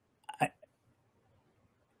 And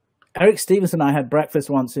Eric Stevenson and I had breakfast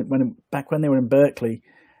once back when they were in Berkeley,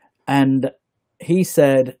 and he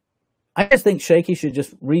said, I just think Shaky should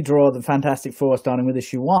just redraw the Fantastic Four starting with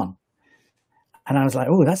issue 1. And I was like,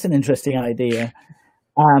 oh, that's an interesting idea.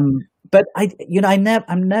 But I'm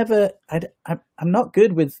not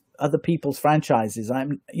good with other people's franchises.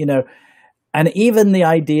 And even the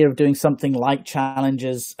idea of doing something like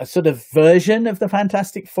Challengers, a sort of version of the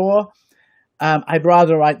Fantastic Four, I'd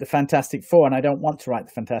rather write the Fantastic Four, and I don't want to write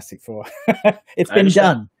the Fantastic Four. It's been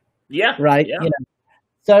done. Yeah. Right. Yeah.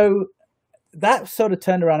 So that sort of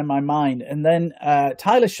turned around in my mind. And then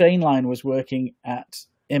Tyler Shaneline was working at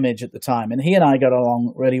Image at the time, and he and I got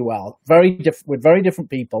along really well. With very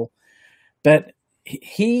different people. But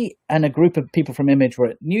he and a group of people from Image were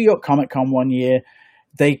at New York Comic Con one year.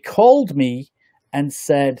 They called me and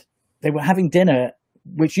said they were having dinner,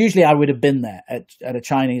 which usually I would have been there at a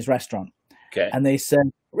Chinese restaurant. Okay. And they said,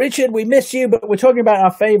 Richard, we miss you, but we're talking about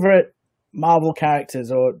our favorite Marvel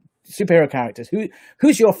characters or superhero characters.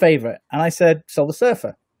 Who's your favorite? And I said, Silver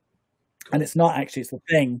Surfer. Cool. And it's not actually, it's the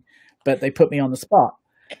Thing, but they put me on the spot.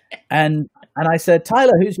 And I said,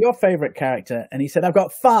 Tyler, who's your favorite character? And he said, I've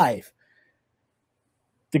got 5.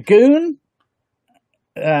 The Goon,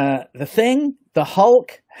 the Thing, the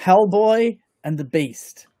Hulk, Hellboy, and the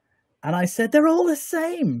Beast. And I said, they're all the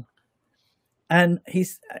same. And he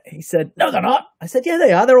said, no, they're not. I said, yeah,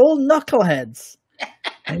 they are. They're all knuckleheads.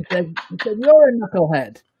 And he said, you're a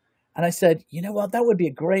knucklehead. And I said, you know what? That would be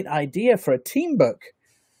a great idea for a team book.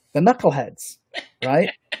 The Knuckleheads,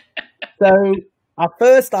 right? So our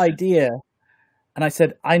first idea, and I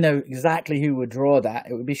said, I know exactly who would draw that.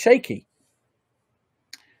 It would be Shaky.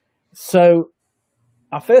 So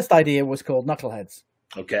our first idea was called Knuckleheads.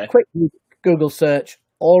 Okay. Quick Google search,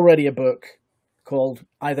 already a book called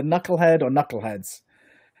either Knucklehead or Knuckleheads.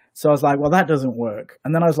 So I was like, well, that doesn't work.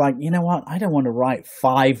 And then I was like, you know what? I don't want to write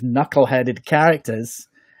 5 knuckleheaded characters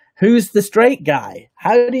who's the straight guy?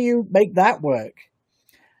 How do you make that work?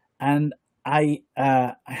 And I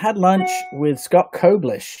had lunch with Scott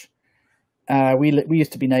Koblish. We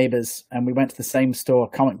used to be neighbors, and we went to the same store,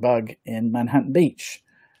 Comic Bug, in Manhattan Beach.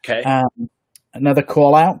 Okay. Another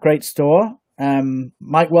call out, great store.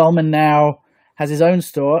 Mike Wellman now has his own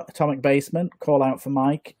store, Atomic Basement. Call out for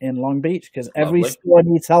Mike in Long Beach, because every store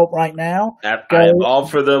needs help right now. I am all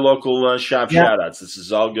for the local shop shout outs. This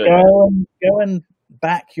is all good. Go and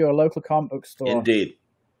back your local comic book store. Indeed.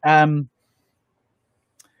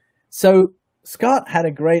 So Scott had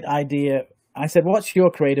a great idea. I said, "What's your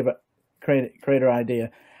creator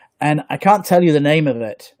idea?" And I can't tell you the name of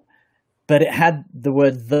it, but it had the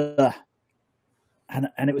word "the," and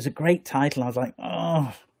it was a great title. I was like,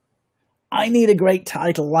 "Oh, I need a great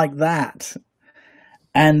title like that."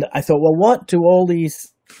 And I thought, well, what do all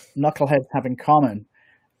these knuckleheads have in common?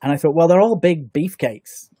 And I thought, well, they're all big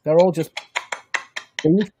beefcakes. They're all just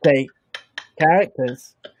beefcake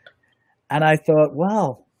characters. And I thought,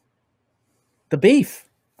 well, the Beef.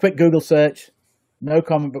 Quick Google search. No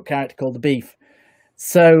comic book character called the Beef.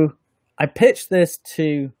 So I pitched this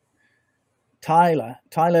to Tyler.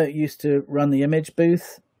 Tyler used to run the Image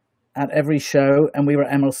booth at every show, and we were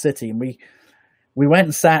at Emerald City. And we went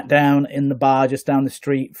and sat down in the bar just down the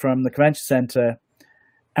street from the convention center,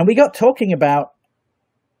 and we got talking about,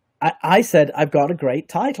 I said, I've got a great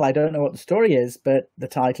title. I don't know what the story is, but the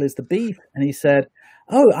title is The Beef. And he said,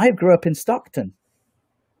 oh, I grew up in Stockton.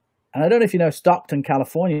 And I don't know if you know Stockton,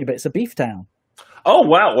 California, but it's a beef town. Oh,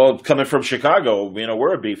 wow. Well, coming from Chicago,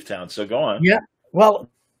 we're a beef town, so go on. Yeah. Well,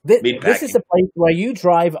 this is the place where you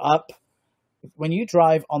drive up. When you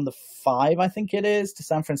drive on the 5, I think it is, to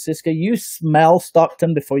San Francisco, you smell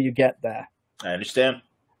Stockton before you get there. I understand.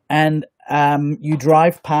 And you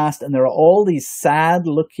drive past, and there are all these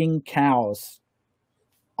sad-looking cows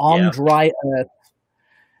on dry earth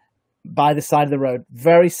by the side of the road.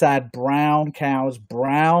 Very sad, brown cows,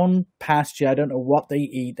 brown pasture. I don't know what they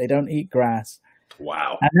eat. They don't eat grass.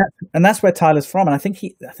 Wow. And that's where Tyler's from. And I think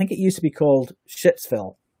it used to be called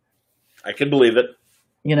Shitsville. I can believe it.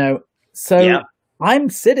 You know, so I'm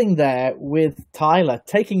sitting there with Tyler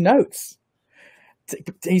taking notes.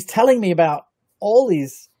 He's telling me about all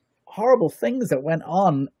these horrible things that went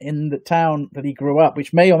on in the town that he grew up,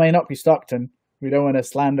 which may or may not be Stockton. We don't want to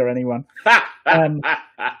slander anyone.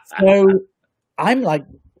 So I'm like,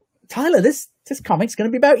 Tyler, this comic's going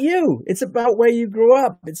to be about you. It's about where you grew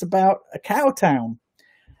up. It's about a cow town.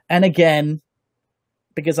 And again,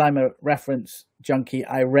 because I'm a reference junkie,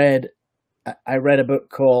 I read a book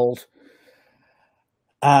called,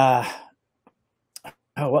 what's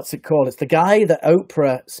it called? It's the guy that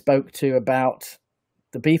Oprah spoke to about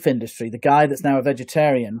the beef industry, the guy that's now a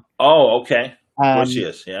vegetarian. Oh, okay. Of course he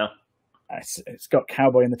is, yeah. It's got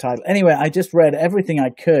cowboy in the title. Anyway, I just read everything I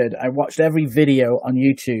could. I watched every video on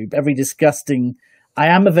YouTube, every disgusting. I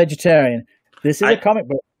am a vegetarian. This is a comic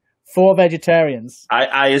book for vegetarians.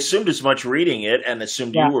 I assumed as much reading it, and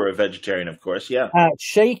assumed you were a vegetarian, of course, yeah.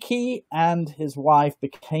 Shaky and his wife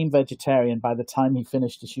became vegetarian by the time he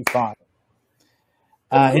finished issue 5.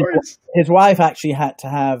 His wife actually had to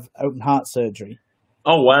have open heart surgery.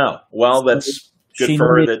 Oh, wow. Well, that's good for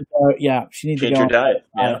her. She needed to change go her diet.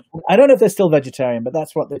 Yeah. I don't know if they're still vegetarian, but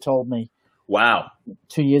that's what they told me. Wow.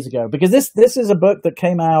 2 years ago. Because this is a book that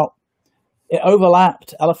came out, it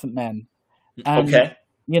overlapped Elephant Men. And, okay.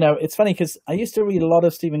 You know, it's funny because I used to read a lot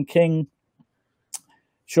of Stephen King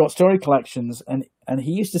short story collections, and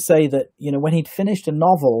he used to say that, you know, when he'd finished a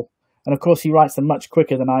novel, and of course he writes them much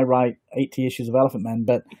quicker than I write 80 issues of Elephant Men,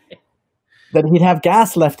 but that he'd have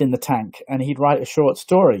gas left in the tank and he'd write a short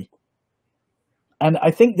story. And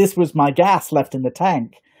I think this was my gas left in the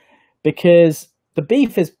tank, because The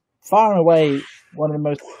Beef is far and away one of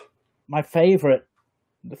the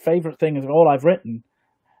favorite thing of all I've written.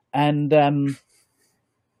 And,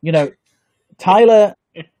 you know, Tyler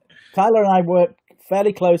and I worked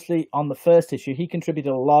fairly closely on the first issue. He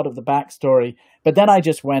contributed a lot of the backstory, but then I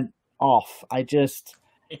just went off. I just,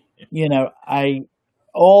 you know,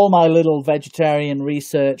 all my little vegetarian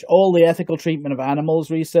research, all the ethical treatment of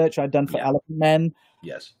animals research I'd done for Elephant Men.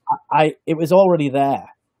 Yes. It was already there.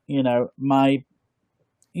 You know, my,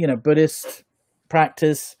 you know, Buddhist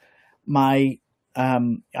practice, I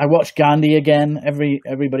watched Gandhi again.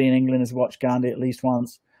 Everybody in England has watched Gandhi at least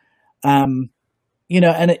once. You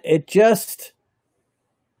know, and it just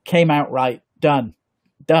came out right. Done.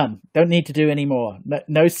 Don't need to do any more.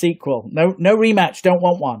 No sequel. No rematch. Don't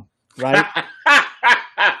want one. Right.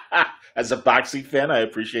 As a boxing fan, I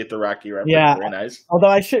appreciate the Rocky reference. Yeah. Very nice.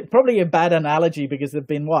 Although probably a bad analogy, because there've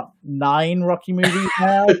been 9 Rocky movies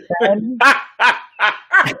now? 10?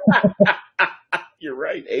 You're You're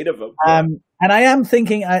right. 8 of them. Yeah. And I am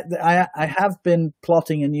thinking, I have been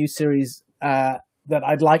plotting a new series that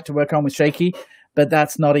I'd like to work on with Shaky, but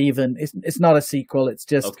that's not even. It's not a sequel. It's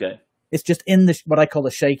just Okay. It's just in the what I call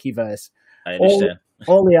the Shaky verse. I understand.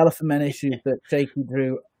 All the Elephant Men issues that Shaky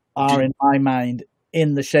drew are, in my mind,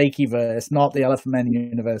 in the Shaky verse, not the Elephant Men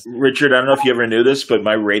universe. Richard, I don't know if you ever knew this, but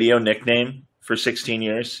my radio nickname for 16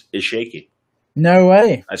 years is Shaky. No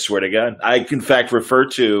way. I swear to God. I, in fact, refer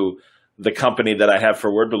to the company that I have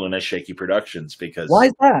for Word Balloon as Shaky Productions because... Why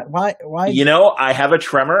is that? Why? You know, I have a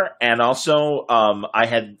tremor, and also I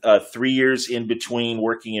had 3 years in between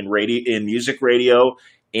working in music radio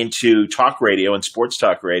into talk radio and sports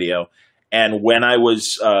talk radio. And when I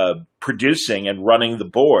was producing and running the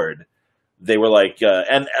board, they were like,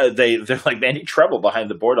 they're like, man, you trouble behind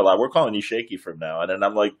the board a lot. We're calling you Shaky from now on. And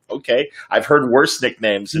I'm like, okay, I've heard worse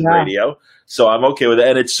nicknames in radio, so I'm okay with it.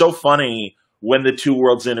 And it's so funny when the two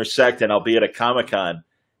worlds intersect, and I'll be at a Comic-Con,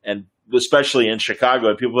 and especially in Chicago,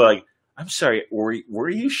 and people are like, I'm sorry, were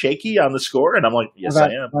you Shaky on the score? And I'm like, yes, I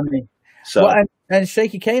am. Funny. So, well, and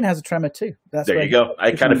Shaky Kane has a tremor too. There you go.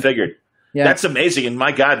 I kind of figured. Yeah. That's amazing. And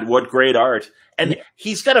my God, what great art. And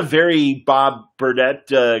he's got a very Bob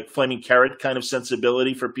Burdett, Flaming Carrot kind of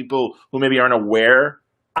sensibility for people who maybe aren't aware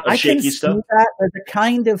of Shaky stuff. There's a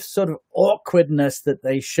kind of sort of awkwardness that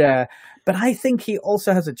they share. But I think he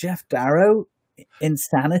also has a Jeff Darrow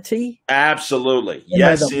insanity. Absolutely.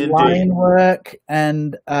 Yes, the indeed. Line work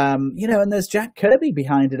and, and there's Jack Kirby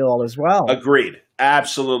behind it all as well. Agreed.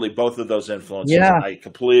 Absolutely. Both of those influences. Yeah. I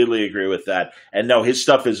completely agree with that. And no, his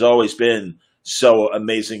stuff has always been so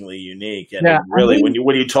amazingly unique. And really,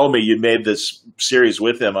 when you told me you made this series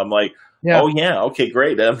with him, I'm like, oh yeah, okay,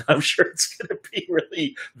 great. I'm sure it's going to be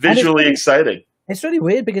really visually exciting. It's really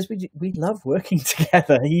weird because we love working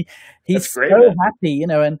together. He's great, so man. happy,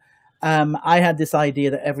 and I had this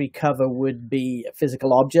idea that every cover would be a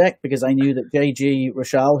physical object because I knew that J.G.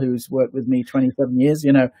 Rochelle, who's worked with me 27 years,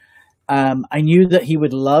 I knew that he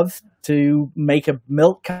would love to make a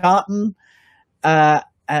milk carton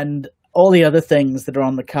and all the other things that are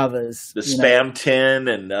on the covers. The spam tin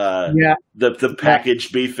and the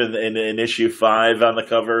packaged beef in issue 5 on the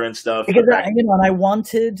cover and stuff. Because and I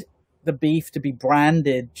wanted the beef to be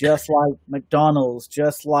branded just like McDonald's,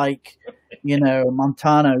 just like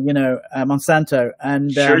Monsanto,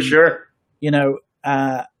 and sure.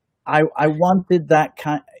 I wanted that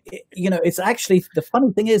kind. It's actually the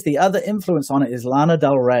funny thing is the other influence on it is Lana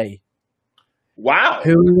Del Rey. Wow,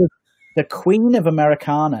 who was the queen of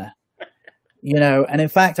Americana. And in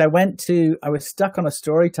fact, I was stuck on a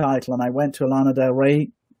story title, and I went to a Lana Del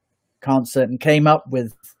Rey concert and came up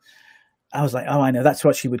with. I was like, oh, I know, that's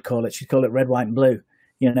what she would call it. She'd call it Red, White, and Blue,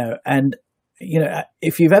 And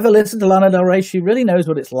if you've ever listened to Lana Del Rey, she really knows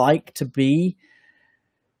what it's like to be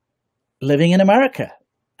living in America,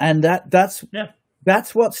 and that's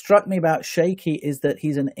what struck me about Shaky is that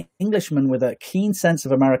he's an Englishman with a keen sense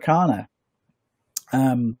of Americana.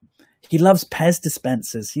 He loves Pez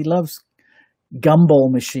dispensers. He loves gumball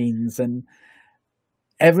machines and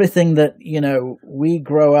everything that, we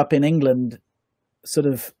grow up in England sort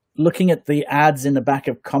of looking at the ads in the back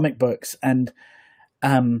of comic books and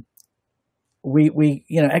we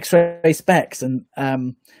X-ray specs and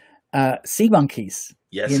sea monkeys.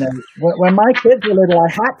 Yes. When my kids were little,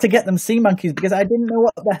 I had to get them sea monkeys because I didn't know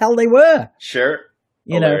what the hell they were. Sure.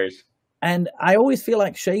 Hilarious. And I always feel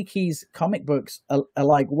like Shaky's comic books are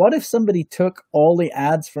like, what if somebody took all the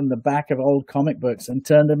ads from the back of old comic books and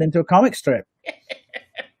turned them into a comic strip?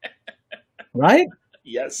 Right?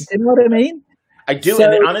 Yes. You know what I mean? I do. So,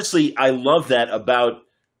 and honestly, I love that about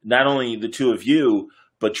not only the two of you,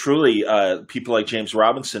 but truly people like James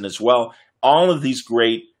Robinson as well. All of these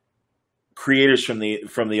great creators from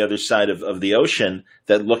the other side of the ocean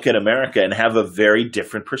that look at America and have a very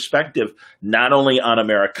different perspective, not only on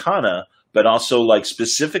Americana, but also like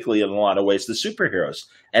specifically in a lot of ways the superheroes.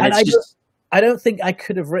 And it's I don't think I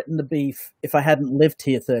could have written the beef if I hadn't lived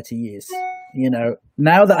here 30 years.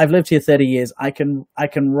 Now that I've lived here 30 years, I can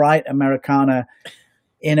write Americana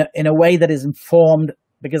in a way that is informed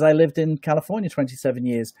because I lived in California 27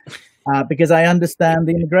 years. Because I understand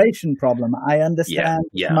the immigration problem. I understand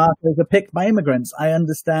tomatoes are picked by immigrants. I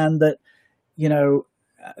understand that,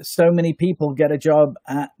 so many people get a job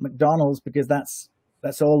at McDonald's because that's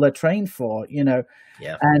all they're trained for,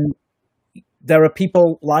 And there are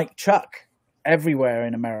people like Chuck everywhere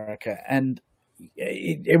in America. And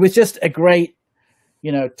it was just a great,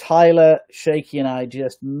 Tyler, Shaky, and I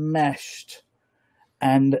just meshed.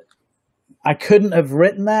 And I couldn't have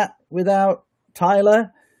written that without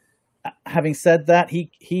Tyler. Having said that,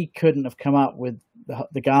 he couldn't have come up with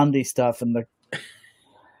the Gandhi stuff and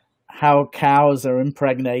how cows are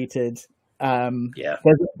impregnated. Yeah.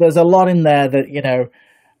 There's a lot in there that,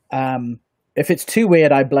 if it's too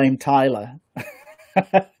weird, I blame Tyler.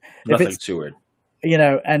 If Nothing it's, too weird.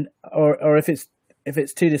 or if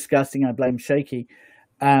it's too disgusting, I blame Shaky.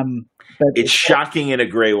 But It's shocking in a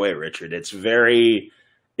great way, Richard. It's very,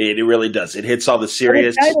 it really does. It hits all the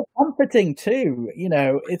serious. It's kind of comforting too.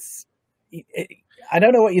 I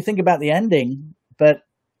don't know what you think about the ending, but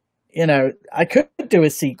I could do a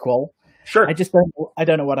sequel. Sure. I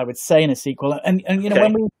don't know what I would say in a sequel. And Okay.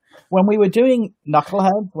 when we were doing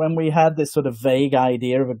Knuckleheads, when we had this sort of vague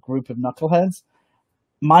idea of a group of Knuckleheads,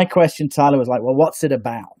 my question, Tyler, was like, well, what's it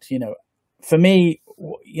about? For me,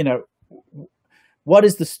 what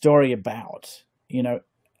is the story about?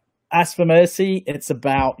 Ask for Mercy, it's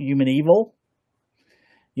about human evil.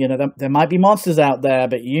 There might be monsters out there,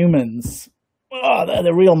 but humans, they're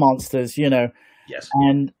the real monsters, Yes.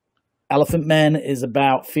 And Elephant Men is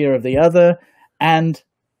about fear of the other. And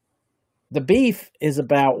the beef is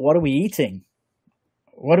about, what are we eating?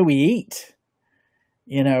 What do we eat?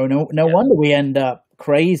 No wonder we end up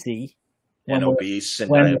crazy. And obese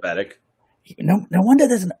and diabetic. No wonder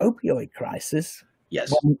there's an opioid crisis.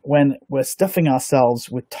 Yes. When we're stuffing ourselves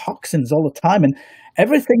with toxins all the time. And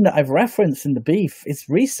everything that I've referenced in the beef is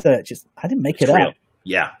research. I didn't make it up.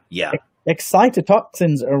 Yeah.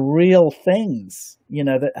 Excitotoxins are real things,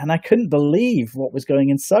 and I couldn't believe what was going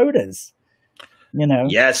in sodas.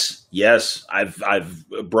 Yes. I've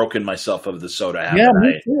broken myself of the soda habit. Yeah,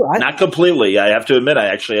 me too. Not completely. I have to admit, I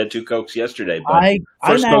actually had 2 Cokes yesterday, but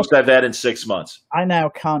first Cokes I've had in 6 months. I now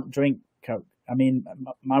can't drink Coke. I mean,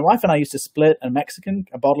 my wife and I used to split a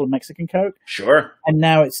bottle of Mexican Coke. Sure. And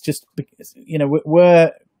now it's just,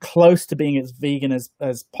 we're close to being as vegan as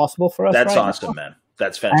possible for us. That's right awesome, now. man.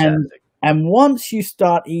 That's fantastic. And once you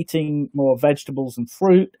start eating more vegetables and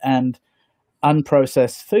fruit and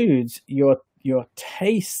unprocessed foods, your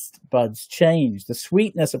taste buds change. The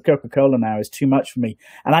sweetness of Coca-Cola now is too much for me.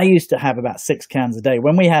 And I used to have about 6 cans a day.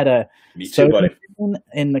 When we had a soda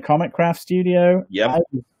in the Comic Craft studio, yep.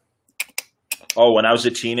 When I was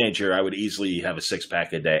a teenager, I would easily have a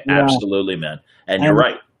 6-pack a day. Yeah. Absolutely, man. And you're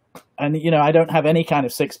right. And, I don't have any kind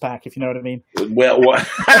of 6-pack, if you know what I mean. Well,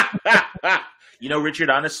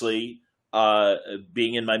 Richard, honestly,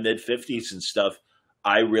 being in my mid-50s and stuff,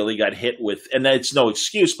 I really got hit with, and it's no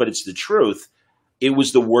excuse, but it's the truth. It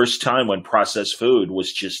was the worst time when processed food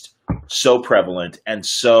was just so prevalent and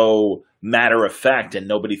so matter of fact, and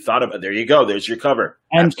nobody thought of it. There you go. There's your cover.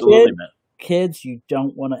 And absolutely, man. Kids, you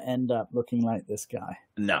don't want to end up looking like this guy.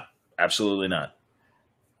 No, absolutely not.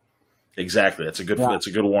 Exactly. That's a good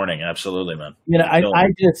warning. Absolutely, man.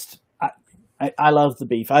 I love the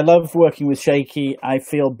beef. I love working with Shaky. I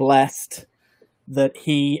feel blessed that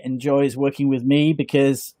he enjoys working with me,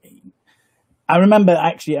 because I remember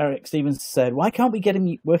actually Eric Stevens said, why can't we get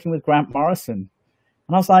him working with Grant Morrison?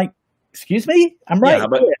 And I was like, excuse me? I'm right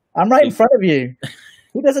here. I'm right in front of you.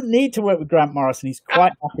 He doesn't need to work with Grant Morrison. He's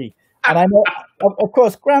quite happy. And I know, of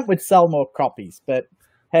course, Grant would sell more copies, but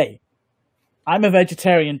hey, I'm a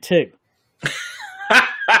vegetarian too.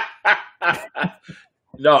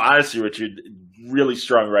 No, honestly, Richard, really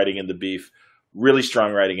strong writing in the beef, really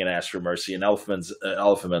strong writing in Ask for Mercy, and Elephant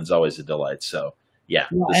Man's always a delight. So, yeah.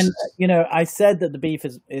 I said that the beef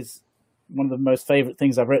is one of the most favorite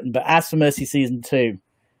things I've written, but Ask for Mercy season 2,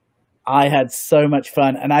 I had so much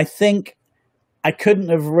fun, and I think I couldn't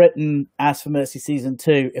have written Ask for Mercy season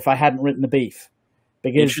 2 if I hadn't written the beef,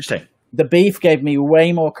 because interesting. The beef gave me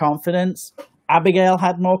way more confidence. Abigail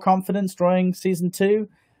had more confidence drawing season 2.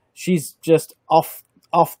 She's just off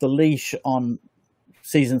the leash on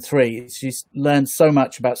season 3. She's learned so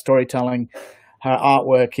much about storytelling. Her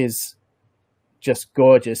artwork is just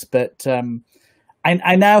gorgeous. But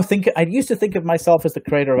I now think, I used to think of myself as the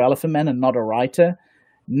creator of Elephant Men and not a writer.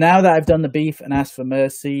 Now that I've done the beef and Asked for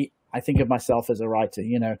Mercy, I think of myself as a writer,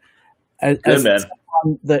 as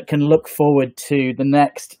someone that can look forward to the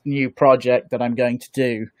next new project that I'm going to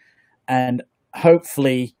do. And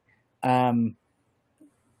hopefully the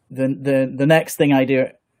next thing I do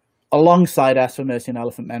alongside Ask for Mercy and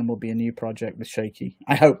Elephant Men will be a new project with Shaky.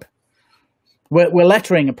 I hope. We're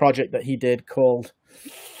lettering a project that he did called,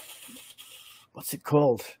 what's it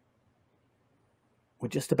called? We're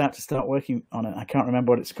just about to start working on it. I can't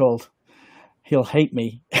remember what it's called. He'll hate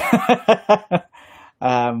me.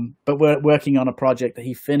 But we're working on a project that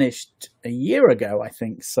he finished a year ago, I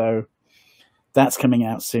think. So that's coming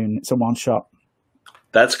out soon. It's a one-shot.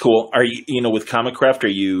 That's cool. Are you, with Comic Craft, are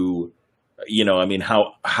you,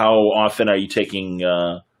 how often are you taking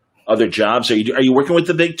other jobs? Are you working with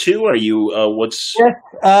the big two? Are you, what's? Yes,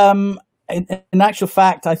 in actual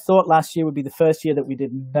fact, I thought last year would be the first year that we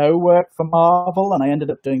did no work for Marvel, and I ended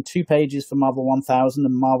up doing 2 pages for Marvel 1000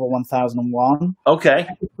 and Marvel 1001. Okay.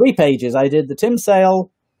 3 pages. I did the Tim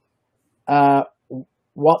Sale,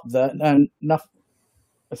 what the, no, not,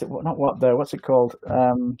 is it, not what the, what's it called?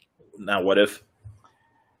 Now, what if?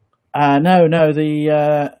 No,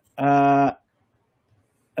 the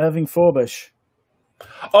Irving Forbush.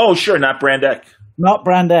 Oh, sure, not Brand Eck. Not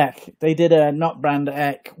Brand Eck. They did a Not Brand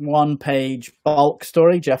Eck 1-page bulk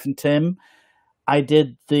story, Jeff and Tim. I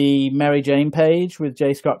did the Mary Jane page with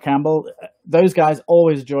J. Scott Campbell. Those guys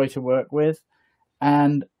always a joy to work with.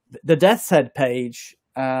 And the Death's Head page,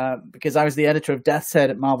 because I was the editor of Death's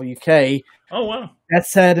Head at Marvel UK. Oh, wow.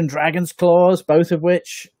 Death's Head and Dragon's Claws, both of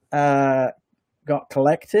which got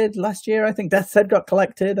collected last year. I think Death's Head got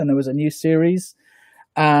collected, and there was a new series.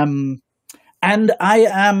 And I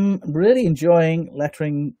am really enjoying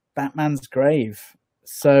lettering Batman's Grave.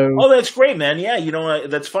 So, oh, that's great, man. Yeah,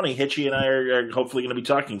 that's funny. Hitchy and I are hopefully going to be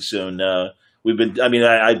talking soon. We've been. I mean,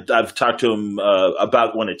 I've talked to him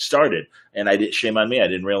about when it started, and shame on me. I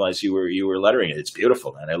didn't realize you were lettering it. It's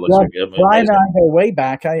beautiful, man. It looks like Brian and I go way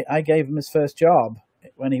back. I gave him his first job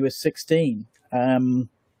when he was 16.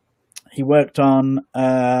 He worked on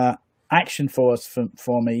Action Force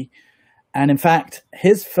for me, and in fact,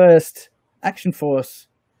 his first Action Force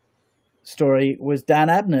story was Dan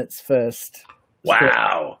Abnett's first.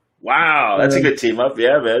 Wow. Wow. That's a good team up.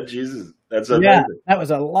 Yeah, man. Jesus. That's amazing. Yeah, that was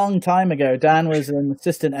a long time ago. Dan was an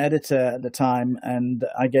assistant editor at the time, and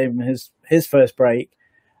I gave him his first break.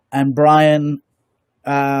 And Brian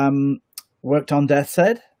worked on Death's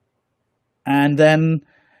Head. And then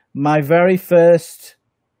my very first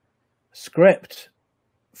script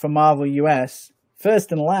for Marvel US,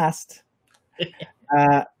 first and last,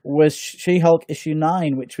 was She-Hulk issue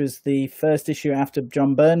 9, which was the first issue after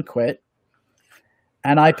John Byrne quit.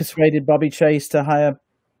 And I persuaded Bobby Chase to hire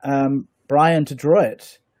Brian to draw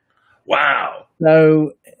it. Wow.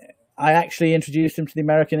 So I actually introduced him to the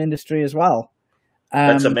American industry as well.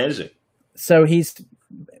 That's amazing. So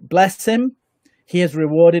bless him, he has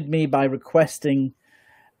rewarded me by requesting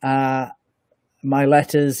my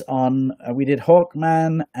letters on, we did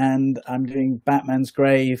Hawkman, and I'm doing Batman's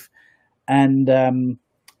Grave. And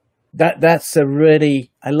that's a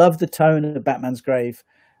really, I love the tone of Batman's Grave.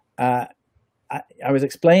 I was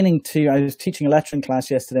teaching a lettering class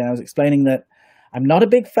yesterday, and I was explaining that I'm not a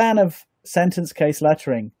big fan of sentence case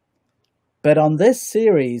lettering, but on this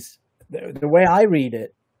series, the way I read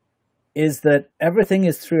it is that everything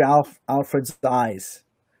is through Alfred's eyes.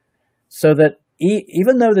 So that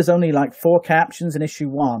even though there's only like 4 captions in issue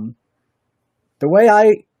 1, the way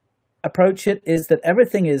I approach it is that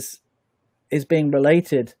everything is being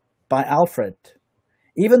related by Alfred.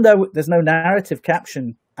 Even though there's no narrative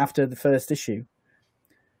caption after the first issue,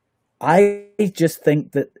 I just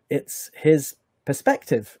think that it's his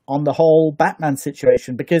perspective on the whole Batman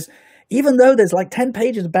situation, because even though there's like 10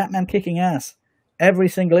 pages of Batman kicking ass every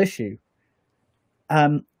single issue,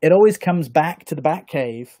 it always comes back to the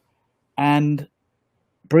Batcave and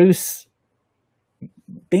Bruce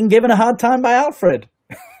being given a hard time by Alfred.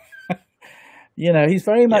 He's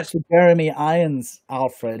very much the Jeremy Irons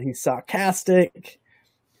Alfred. He's sarcastic.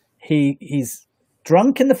 He's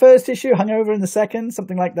drunk in the first issue, hungover in the second,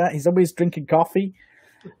 something like that. He's always drinking coffee.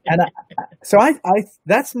 And so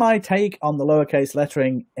that's my take on the lowercase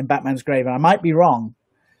lettering in Batman's Grave. And I might be wrong,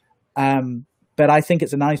 but I think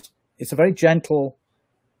it's a very gentle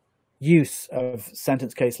use of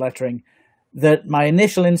sentence case lettering that my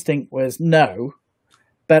initial instinct was no,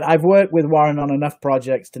 but I've worked with Warren on enough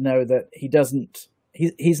projects to know that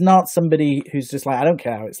he's not somebody who's just like, I don't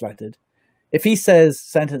care how it's lettered. If he says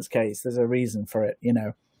sentence case, there's a reason for it,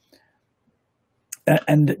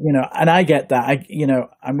 And I get that.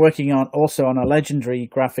 I'm working also on a legendary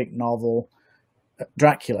graphic novel,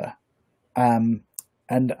 Dracula. And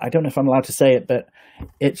I don't know if I'm allowed to say it, but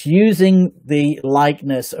it's using the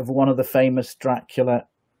likeness of one of the famous Dracula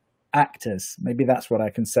actors. Maybe that's what I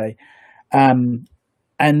can say.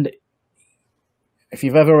 And if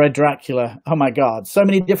you've ever read Dracula, oh my God, so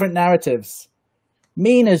many different narratives.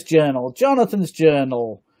 Mina's journal, Jonathan's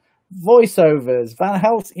journal, voiceovers, Van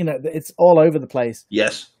Helsing, it's all over the place.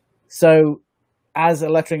 Yes. So as a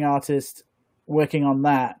lettering artist working on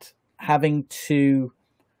that, having to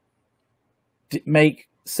make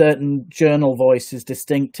certain journal voices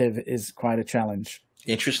distinctive is quite a challenge.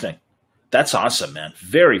 Interesting. That's awesome, man.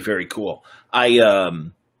 Very, very cool. I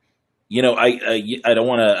don't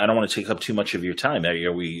want to take up too much of your time.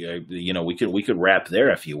 We could wrap there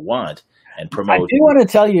if you want and promote. I do want to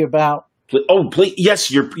tell you about Oh, please, yes,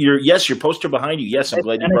 your poster behind you. Yes, I'm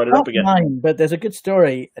glad you And brought it's it not up again. mine, but there's a good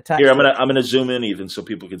story attached. Here, to it. I'm gonna zoom in even so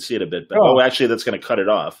people can see it a bit better. Oh, Oh, actually, that's gonna cut it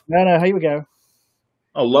off. no, here we go.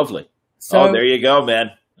 Oh, lovely. Oh, So there you go,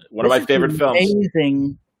 man. One of this my is favorite films.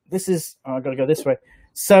 amazing. This is. Oh, I've got to go this way.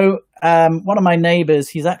 So one of my neighbors,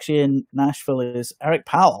 he's actually in Nashville, is Eric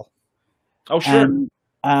Powell. Oh, sure.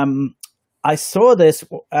 And I saw this.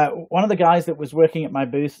 One of the guys that was working at my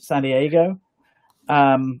booth, San Diego,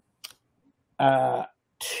 um,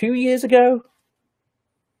 2 years ago.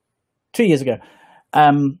 2 years ago,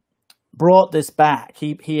 brought this back.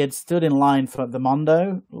 He had stood in line for the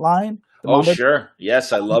Mondo line. Oh, Mondo, sure.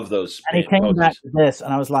 Yes, I love those and he came back posters. to this,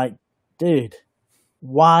 and I was like, dude,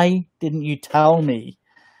 why didn't you tell me?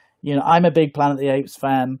 You know, I'm a big Planet of the Apes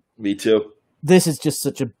fan. Me too. This is just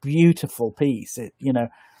such a beautiful piece.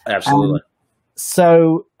 Absolutely.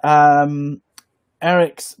 So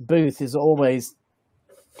Eric's booth is always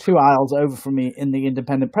 2 aisles over from me in the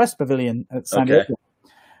Independent Press Pavilion at San Diego.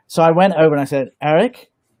 So I went over and I said,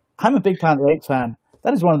 Eric, I'm a big Planet of the Apes fan.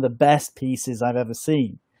 That is one of the best pieces I've ever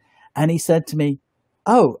seen. And he said to me,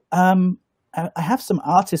 oh, I have some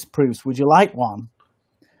artist proofs. Would you like one?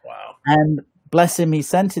 Wow. And bless him, he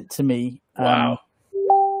sent it to me Wow.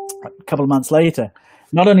 a couple of months later.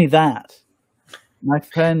 Not only that, my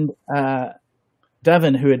friend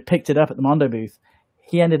Devin, who had picked it up at the Mondo booth,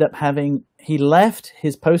 he ended up he left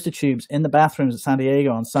his poster tubes in the bathrooms at San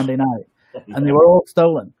Diego on Sunday night, and they were all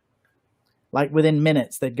stolen. Like within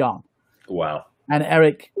minutes, they'd gone. Wow. And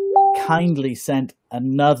Eric kindly sent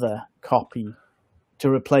another copy to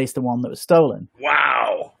replace the one that was stolen.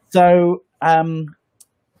 Wow. So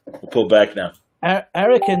We'll pull back now.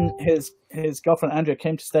 Eric and his girlfriend Andrea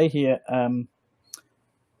came to stay here in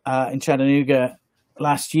Chattanooga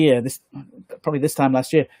last year. Probably this time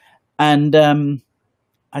last year, and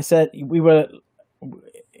I said he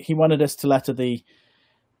wanted us to letter the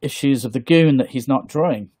issues of the Goon that he's not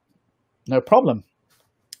drawing. No problem.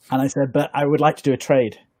 And I said, but I would like to do a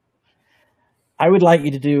trade. I would like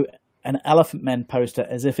you to do an Elephant Men poster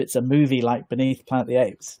as if it's a movie like Beneath Planet of the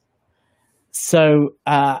Apes. So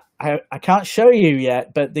I can't show you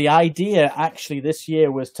yet, but the idea actually this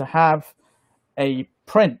year was to have a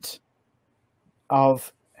print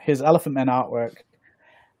of his Elephant Men artwork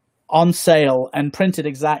on sale and printed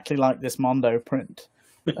exactly like this Mondo print.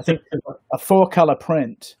 I think a 4-color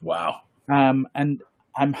print. Wow. And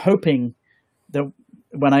I'm hoping that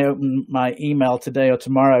when I open my email today or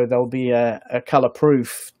tomorrow, there'll be a color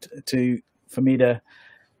proof for me to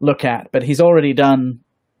look at. But he's already done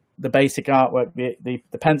the basic artwork,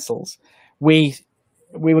 the pencils. We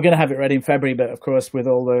were going to have it ready in February, but of course, with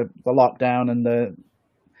all the lockdown and the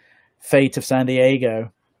fate of San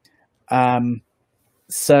Diego, I'm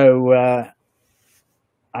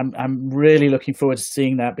really looking forward to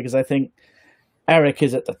seeing that, because I think Eric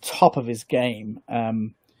is at the top of his game.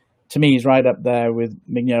 To me, he's right up there with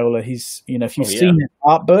Mignola. He's, if you've seen his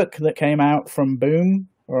art book that came out from Boom,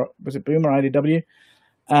 or was it Boom or IDW?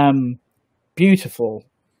 Beautiful.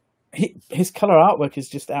 His color artwork is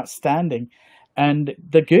just outstanding, and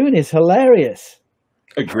the Goon is hilarious.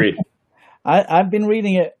 Agreed. I've been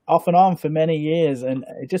reading it off and on for many years, and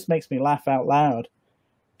it just makes me laugh out loud.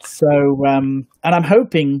 So, and I'm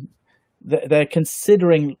hoping that they're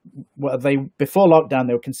considering, before lockdown,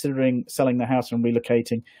 they were considering selling the house and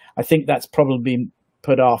relocating. I think that's probably been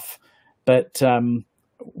put off, but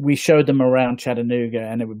we showed them around Chattanooga,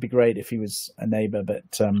 and it would be great if he was a neighbor.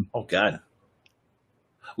 But oh God.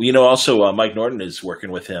 Well, also Mike Norton is working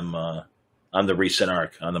with him on the recent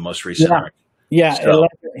arc, on the most recent arc. Yeah, so.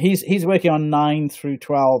 he's working on 9 through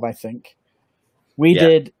 12, I think. We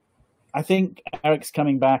did. I think Eric's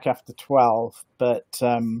coming back after 12, but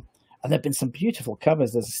and there've been some beautiful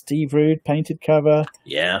covers. There's a Steve Rude painted cover.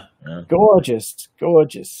 Yeah. Gorgeous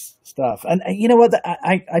stuff. And you know what?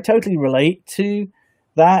 I totally relate to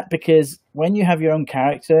that, because when you have your own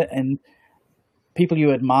character and people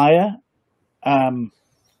you admire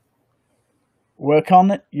work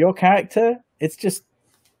on your character, it's just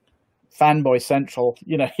fanboy central,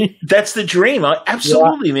 That's the dream.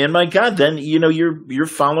 Absolutely, man. My God, then you're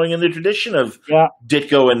following in the tradition of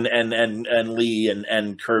Ditko and Lee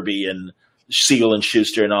and Kirby and Siegel and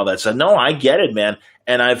Schuster and all that stuff. No, I get it, man.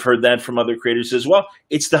 And I've heard that from other creators as well.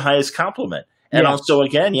 It's the highest compliment. And also,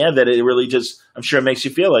 again, that it really just, I'm sure it makes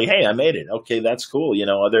you feel like, hey, I made it. Okay, that's cool.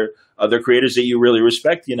 Other creators that you really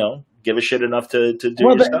respect, give a shit enough to do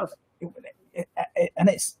your stuff. And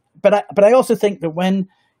but I also think that when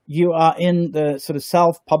you are in the sort of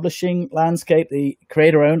self-publishing landscape, the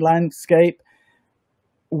creator-owned landscape,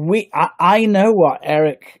 I know what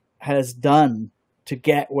Eric has done to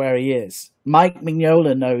get where he is. Mike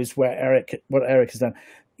Mignola knows what Eric has done.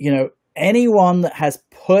 Anyone that has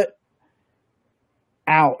put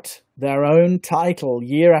out their own title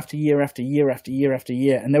year after year after year after year after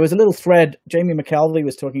year. And there was a little thread, Jamie McKelvey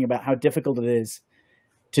was talking about how difficult it is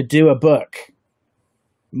to do a book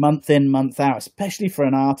month in, month out, especially for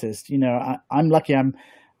an artist. I'm lucky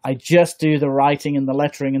I just do the writing and the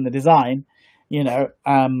lettering and the design, more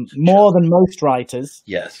than most writers.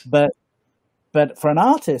 Yes. But for an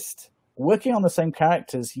artist, working on the same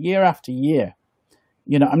characters year after year,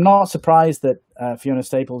 I'm not surprised that Fiona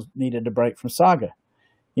Staples needed a break from Saga.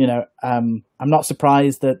 I'm not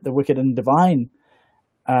surprised that The Wicked and Divine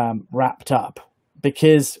wrapped up,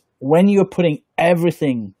 because when you're putting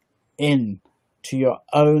everything in to your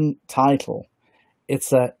own title,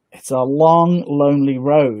 it's a long, lonely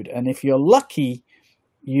road. And if you're lucky,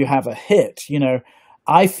 you have a hit.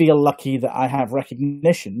 I feel lucky that I have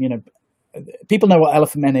recognition. People know what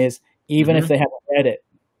Elephant Men is, even if they haven't read it.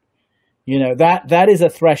 That is a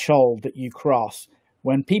threshold that you cross.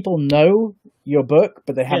 When people know your book,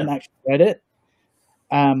 but they haven't actually read it,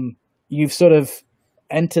 you've sort of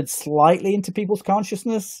entered slightly into people's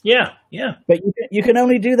consciousness. Yeah. But you can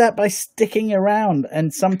only do that by sticking around.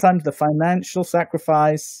 And sometimes the financial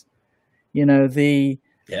sacrifice, the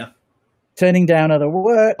turning down other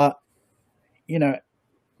work,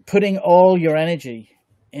 putting all your energy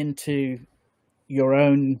into your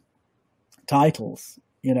own titles.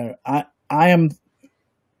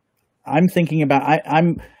 I'm thinking about,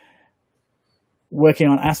 I'm working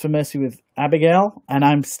on Ask for Mercy with Abigail, and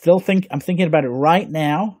I'm thinking about it right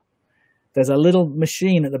now. There's a little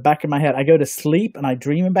machine at the back of my head. I go to sleep and I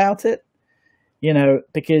dream about it,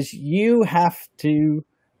 because you have to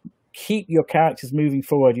keep your characters moving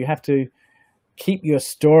forward. You have to keep your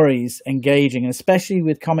stories engaging, and especially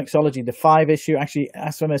with Comixology, the 5-issue, actually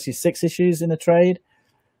Ask for Mercy 6 issues in the trade.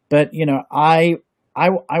 But, I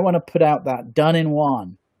want to put out that done in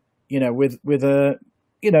one, with a,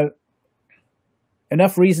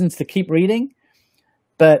 enough reasons to keep reading.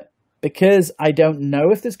 But because I don't know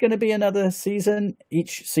if there's going to be another season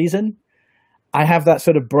each season, I have that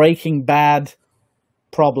sort of Breaking Bad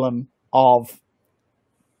problem of,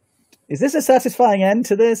 is this a satisfying end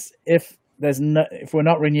to this if we're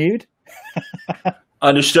not renewed?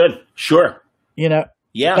 Understood. Sure. Yeah.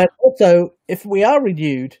 But also, if we are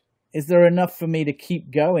renewed, is there enough for me to keep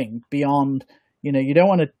going beyond, you don't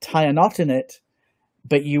want to tie a knot in it,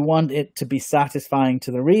 but you want it to be satisfying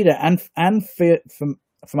to the reader and for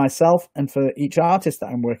myself and for each artist that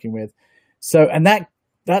I'm working with. So, and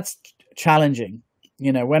that's challenging.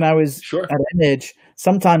 When I was at Image,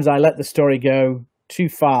 sometimes I let the story go too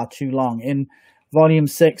far, too long. In volume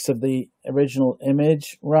 6 of the original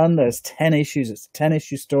Image run, there's 10 issues. It's a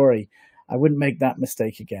 10-issue story. I wouldn't make that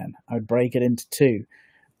mistake again. I would break it into 2.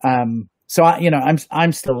 So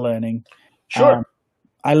I'm still learning. Sure.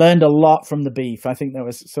 I learned a lot from the Beef. I think that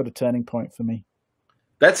was sort of turning point for me.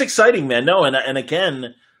 That's exciting, man. No, and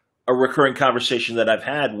again, a recurring conversation that I've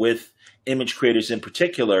had with Image creators in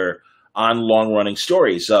particular on long-running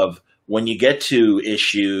stories of when you get to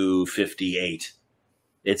issue 58,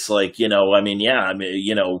 it's like,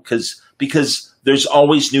 because there's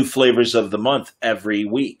always new flavors of the month every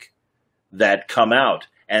week that come out.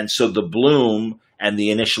 And so the bloom and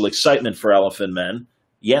the initial excitement for Elephant Men,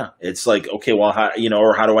 it's like, okay, well, how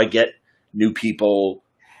do I get new people?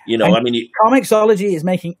 Comixology is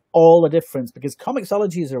making all the difference, because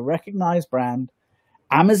Comixology is a recognized brand.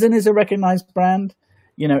 Amazon is a recognized brand.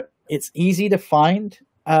 It's easy to find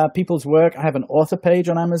people's work. I have an author page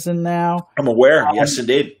on Amazon now. I'm aware. Yes,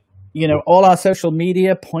 indeed. All our social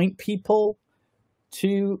media point people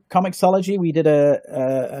to Comixology. We did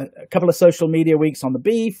a couple of social media weeks on the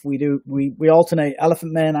Beef. We alternate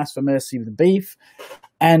Elephant Men, Ask for Mercy with the Beef,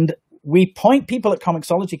 and we point people at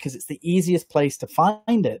Comixology because it's the easiest place to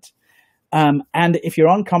find it. And if you're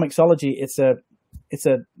on Comixology, it's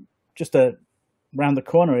just around the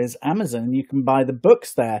corner is Amazon. You can buy the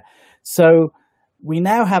books there. So we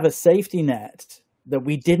now have a safety net that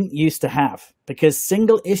we didn't used to have, because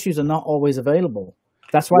single issues are not always available.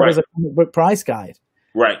 That's why there's a comic book price guide.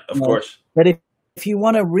 Right, of course. But if you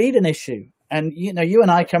want to read an issue, and you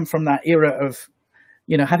and I come from that era of,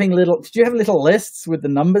 having did you have little lists with the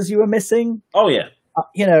numbers you were missing? Oh yeah.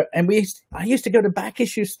 And I used to go to back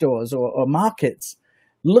issue stores or markets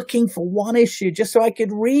looking for one issue just so I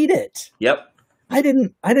could read it. Yep.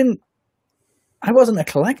 I wasn't a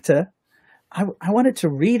collector. I wanted to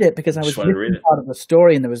read it because I was part of the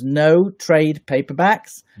story, and there was no trade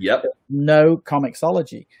paperbacks. Yep. No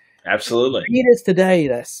Comixology. Absolutely. Readers today,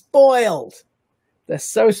 they're spoiled. They're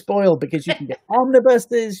so spoiled because you can get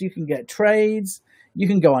omnibuses, you can get trades, You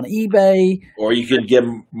can go on eBay. Or you could get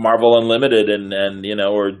Marvel Unlimited and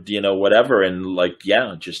or whatever, and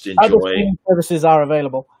just Other enjoy. streaming services are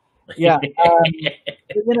available. Yeah.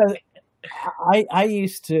 You know, I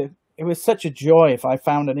used to. It was such a joy if I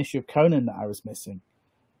found an issue of Conan that I was missing.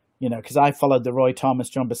 Because I followed the Roy Thomas,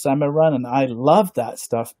 John Buscema run, and I loved that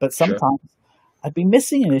stuff. But Sure. sometimes I'd be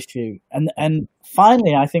missing an issue, and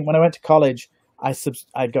finally, I think when I went to college,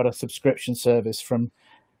 I got a subscription service from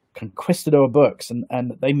Conquistador Books, and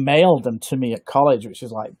they mailed them to me at college, which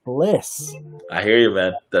is like bliss. I hear you,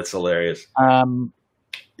 man. That's hilarious.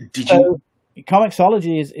 Did So you?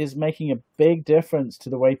 Comixology is making a big difference to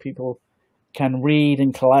the way people can read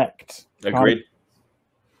and collect. Agreed.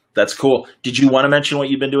 That's cool. Did you want to mention what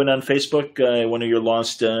you've been doing on Facebook? One of your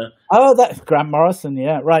lost. Oh, that's Grant Morrison.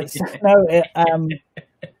 Yeah, right. So,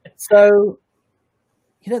 so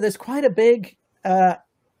there's quite a big. There's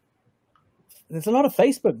a lot of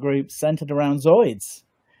Facebook groups centered around Zoids,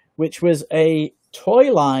 which was a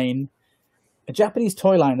toy line, a Japanese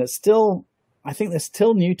toy line that's still. I think there's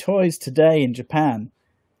still new toys today in Japan,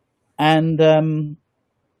 and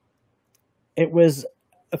it was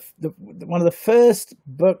one of the first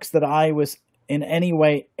books that I was in any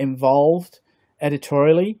way involved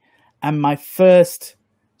editorially, and my first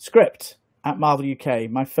script at Marvel UK,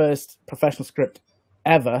 my first professional script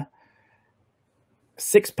ever,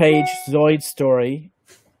 6-page Zoid story,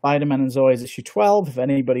 Spider-Man and Zoids issue 12, if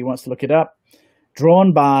anybody wants to look it up,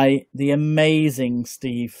 drawn by the amazing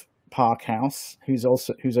Steve Parkhouse, who's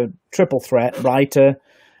a triple threat writer,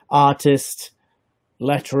 artist,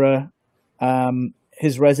 letterer.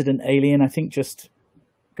 His Resident Alien, I think, just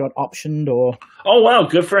got optioned or. Oh wow!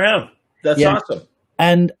 Good for him. That's awesome.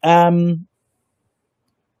 And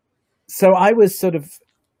so I was sort of,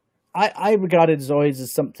 I regarded Zoids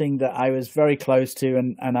as something that I was very close to,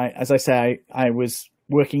 and I, as I say, I was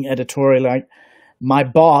working editorially. My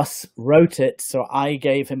boss wrote it, so I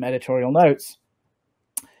gave him editorial notes,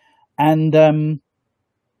 and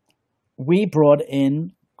we brought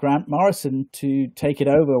in Grant Morrison to take it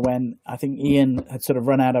over when I think Ian had sort of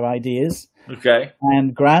run out of ideas. Okay.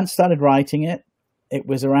 And Grant started writing it. It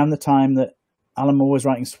was around the time that Alan Moore was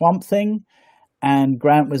writing Swamp Thing, and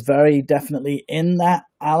Grant was very definitely in that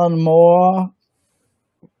Alan Moore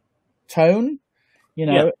tone.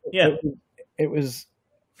 Yeah. It was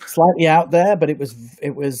slightly out there, but it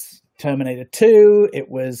was Terminator 2. It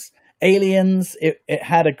was Aliens. It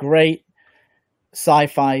had a great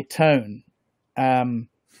sci-fi tone.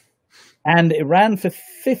 And it ran for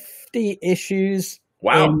 50 issues.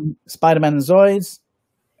 Wow. In Spider-Man and Zoids,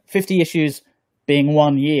 50 issues being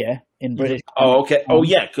 1 year in British. Oh, okay. Oh,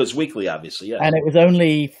 yeah, because weekly, obviously, yeah. And it was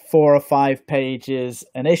only 4 or 5 pages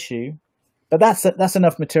an issue, but that's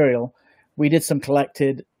enough material. We did some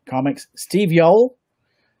collected comics. Steve Yoel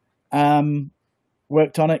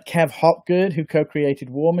worked on it. Kev Hopgood, who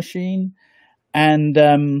co-created War Machine, and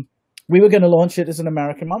we were going to launch it as an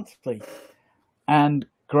American monthly. And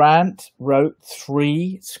Grant wrote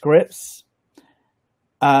 3 scripts.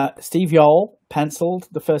 Steve Yoel penciled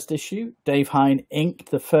the first issue. Dave Hine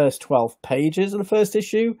inked the first 12 pages of the first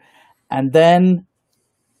issue. And then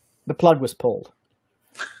the plug was pulled.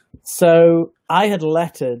 So I had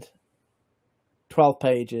lettered 12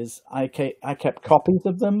 pages. I kept copies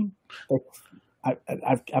of them. I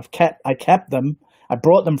kept them. I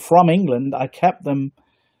brought them from England. I kept them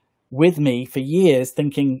with me for years,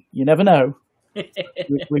 thinking, you never know.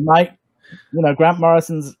 we might, Grant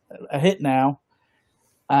Morrison's a hit now.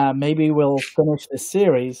 Maybe we'll finish this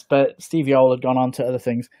series, but Steve Yoel had gone on to other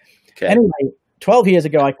things. Okay. Anyway, 12 years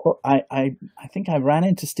ago, I think I ran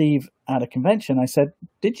into Steve at a convention. I said,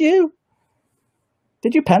 "Did you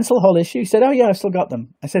pencil the whole issue?" He said, "Oh yeah, I've still got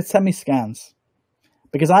them." I said, "Send me scans,"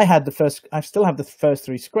 because I still have the first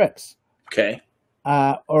 3 scripts. Okay.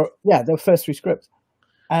 The first 3 scripts,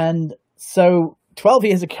 and so 12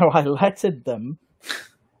 years ago, I lettered them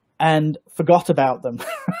and forgot about them.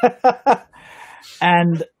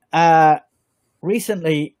 And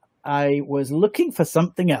recently, I was looking for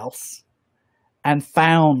something else and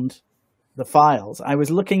found the files. I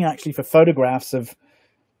was looking actually for photographs of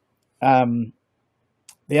the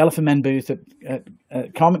Elephant Men booth at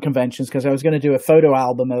comic conventions, because I was going to do a photo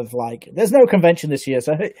album of there's no convention this year,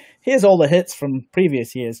 so here's all the hits from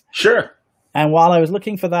previous years. Sure. And while I was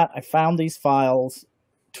looking for that, I found these files,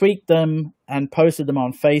 tweaked them, and posted them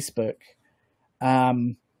on Facebook.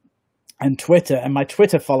 And Twitter, and my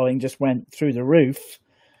Twitter following just went through the roof.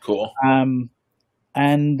 Cool. And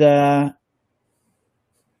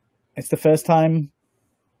it's the first time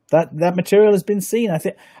that material has been seen. I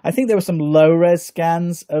think there were some low res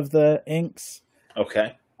scans of the inks.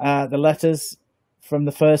 Okay. The letters from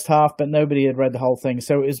the first half, but nobody had read the whole thing.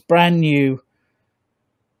 So it was brand new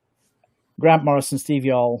Grant Morrison, Steve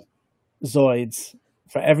Yoll, Zoids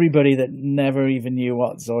for everybody that never even knew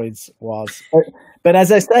what Zoids was. But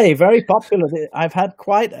as I say, very popular. I've had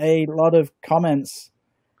quite a lot of comments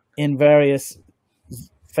in various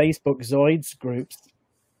Facebook Zoids groups.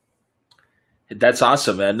 That's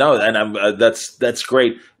awesome, man. No, and I'm that's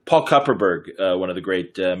great. Paul Kupperberg, one of the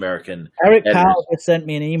great American Eric editors. Powell just sent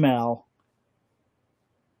me an email.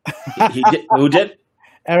 He did, who did?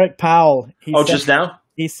 Eric Powell. Just now?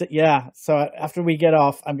 He said, yeah. So after we get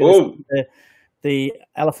off, I'm going to send the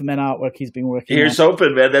Elephant Men artwork he's been working on. Here's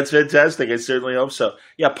hoping, man. That's fantastic. I certainly hope so.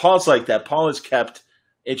 Yeah, Paul's like that. Paul has kept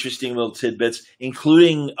interesting little tidbits,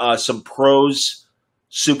 including some prose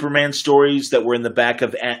Superman stories that were in the back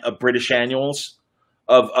of British annuals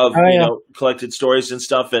of collected stories and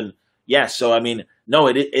stuff. And yeah, so I mean, no,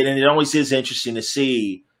 it always is interesting to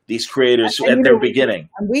see these creators at their beginning.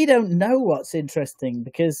 And we don't know what's interesting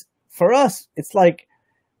because for us, it's like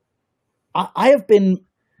I have been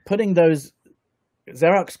putting those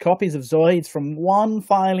Xerox copies of Zoids from one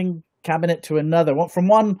filing cabinet to another, from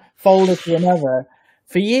one folder to another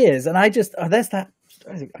for years. And I just, there's that,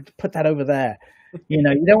 I put that over there. You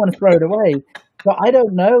don't want to throw it away. But I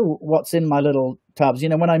don't know what's in my little tubs.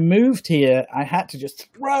 When I moved here, I had to just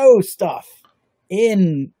throw stuff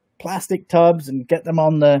in plastic tubs and get them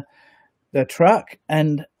on the truck.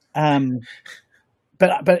 And,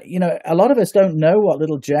 but a lot of us don't know what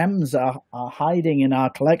little gems are hiding in our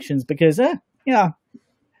collections because, I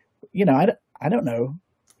don't know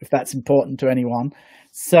if that's important to anyone.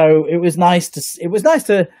 So it was nice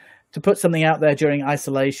to put something out there during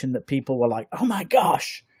isolation that people were like, "Oh my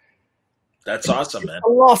gosh, that's awesome, man!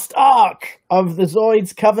 The lost ark of the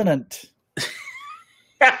Zoids Covenant."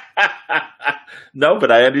 No,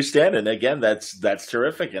 but I understand, and again, that's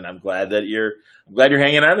terrific, and I'm glad you're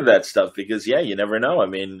hanging out of that stuff because you never know. I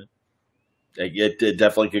mean, it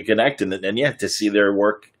definitely could connect, and to see their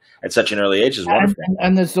work at such an early age is wonderful.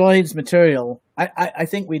 And the Zoids material, I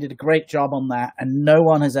think we did a great job on that, and no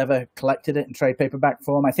one has ever collected it in trade paperback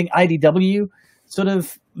form. I think IDW sort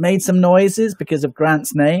of made some noises because of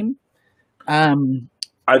Grant's name.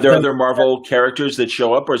 Are there other Marvel characters that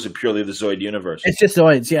show up, or is it purely the Zoid universe? It's just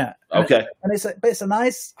Zoids, yeah. Okay. And it's a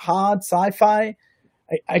nice, hard sci-fi.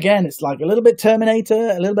 Again, it's like a little bit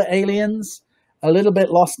Terminator, a little bit Aliens, a little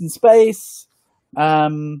bit Lost in Space.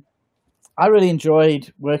 I really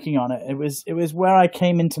enjoyed working on it. It was where I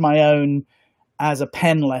came into my own as a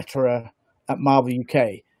pen letterer at Marvel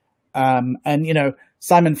UK. And,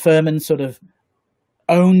 Simon Furman sort of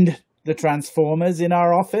owned the Transformers in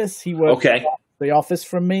our office. He worked the office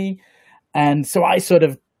from me. And so I sort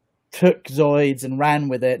of took Zoids and ran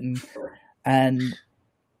with it and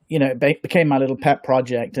it became my little pet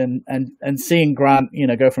project and seeing Grant,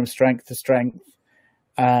 go from strength to strength.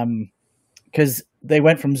 Because they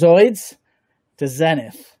went from Zoids to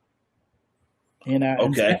Zenith,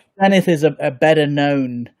 and Zenith is a better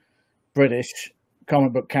known British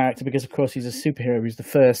comic book character because, of course, he's a superhero. He's the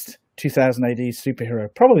first 2000 AD superhero,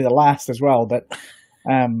 probably the last as well. But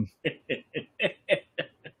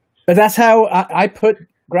but that's how I put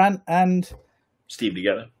Grant and Steve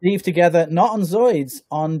together, not on Zoids,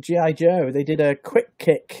 on G.I. Joe. They did a quick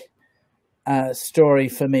kick story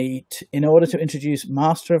for me in order to introduce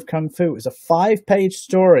Master of Kung Fu. It was a 5-page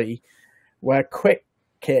story where Quick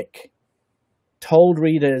Kick told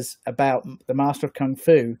readers about the Master of Kung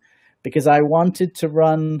Fu because I wanted to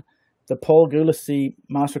run the Paul Gulacy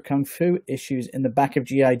Master of Kung Fu issues in the back of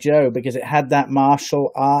G.I. Joe because it had that martial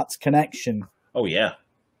arts connection. Oh, yeah.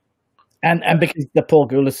 And because the Paul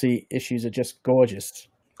Gulacy issues are just gorgeous.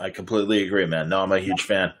 I completely agree, man. No, I'm a huge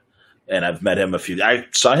fan. And I've met him I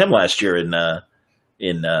saw him last year in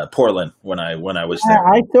Portland when I was there.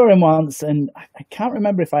 I saw him once, and I can't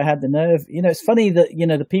remember if I had the nerve. It's funny that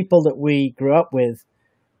the people that we grew up with,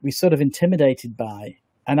 we sort of intimidated by,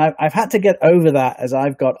 and I've had to get over that as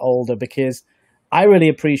I've got older because I really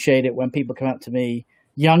appreciate it when people come up to me,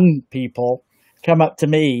 young people come up to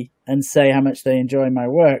me and say how much they enjoy my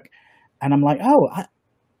work, and I'm like, oh,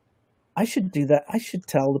 I should do that. I should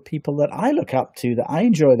tell the people that I look up to that I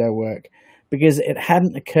enjoy their work because it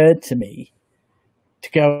hadn't occurred to me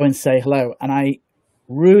to go and say hello. And I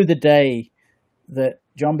rue the day that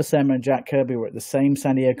John Buscema and Jack Kirby were at the same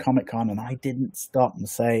San Diego Comic-Con and I didn't stop and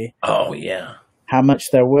say, oh, yeah, how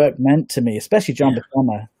much their work meant to me, especially John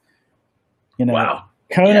Buscema. Wow.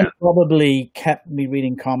 Conan probably kept me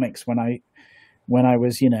reading comics when I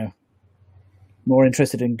was, more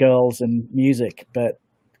interested in girls and music, but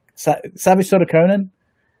Savage Sword of Conan,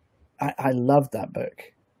 I loved that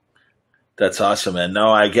book. That's awesome, man. No,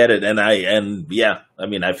 I get it, and yeah, I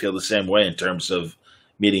mean, I feel the same way in terms of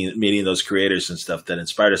meeting those creators and stuff that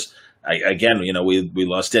inspired us. Again, we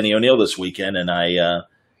lost Denny O'Neil this weekend, and I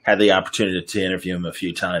had the opportunity to interview him a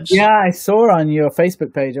few times. Yeah, I saw on your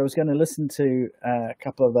Facebook page. I was going to listen to a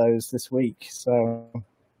couple of those this week. So,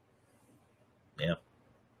 yeah,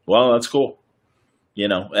 well, that's cool.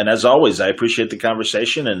 And as always, I appreciate the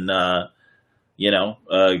conversation and.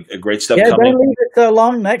 Great stuff yeah, coming. don't leave it so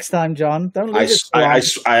long next time, John. Don't leave it so long.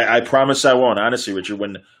 I promise I won't. Honestly, Richard,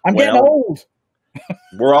 I'm getting old.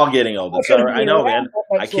 We're all getting old. It's all right. I know, man.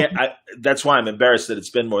 I Excellent. can't. That's why I'm embarrassed that it's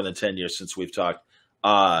been more than 10 years since we've talked.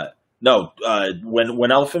 No,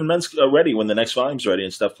 when Elephant Men's ready, when the next volume's ready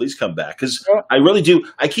and stuff, please come back because I really do.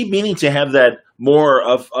 I keep meaning to have that more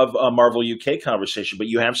of a Marvel UK conversation, but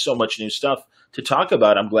you have so much new stuff to talk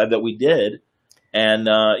about. I'm glad that we did, and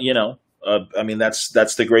I mean,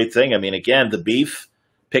 that's the great thing. I mean, again, the beef,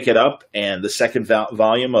 pick it up, and the second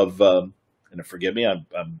volume of, and forgive me,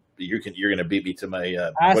 you're going to beat me to my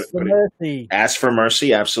Ask for Mercy. Ask for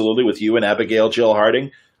Mercy, absolutely, with you and Abigail Jill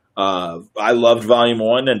Harding. I loved Volume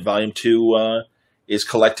 1, and Volume 2 is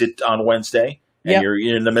collected on Wednesday, and you're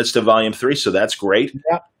in the midst of Volume 3, so that's great.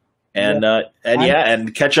 Yep.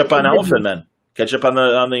 And catch up on Elephant Men. Catch up on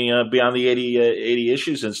the Beyond the 80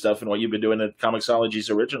 issues and stuff, and what you've been doing at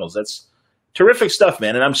Comixology's Originals. That's terrific stuff,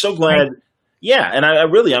 man. And I'm so glad. Yeah, and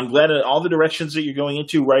I'm glad at all the directions that you're going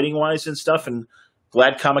into writing wise and stuff, and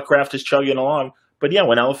glad Comic Craft is chugging along. But yeah,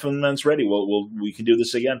 when Elephant Man's ready, we can do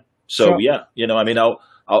this again. So yeah, I mean,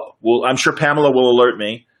 I'm sure Pamela will alert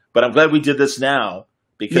me, but I'm glad we did this now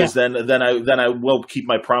because then I will keep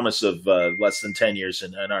my promise of less than 10 years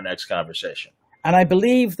in our next conversation. And I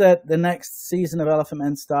believe that the next season of Elephant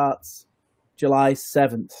Men starts July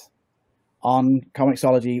 7th on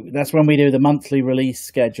Comixology. That's when we do the monthly release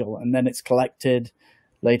schedule, and then it's collected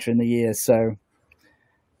later in the year. So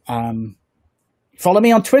follow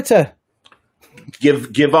me on Twitter.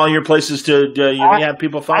 Give all your places to have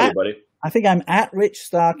people follow you, buddy. I think I'm at Rich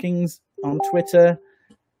Starkings on Twitter.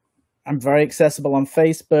 I'm very accessible on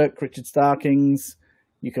Facebook, Richard Starkings.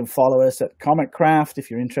 You can follow us at Comic Craft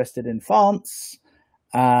if you're interested in fonts.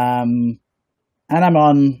 And I'm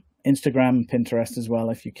on Instagram and Pinterest as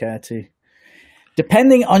well if you care to.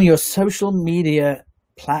 Depending on your social media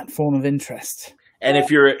platform of interest. And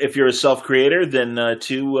if you're a self-creator, then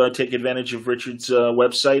take advantage of Richard's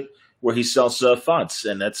website where he sells fonts,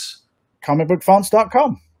 and that's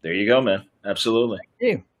comicbookfonts.com. There you go, man. Absolutely.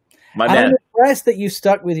 Thank you. My man. I'm impressed that you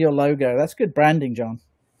stuck with your logo. That's good branding, John.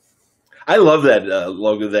 I love that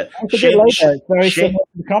logo. That's a good logo. It's very similar to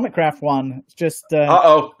the Comic Craft one. It's just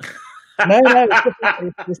no,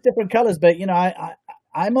 it's different colors. But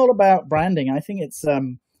I'm all about branding. I think it's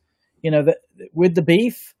with the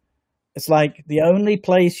beef, it's like the only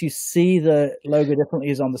place you see the logo differently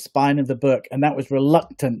is on the spine of the book, and that was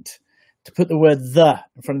reluctant to put the word "the"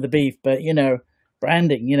 in front of the beef. But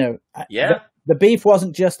branding. The beef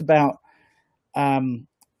wasn't just about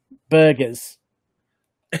burgers.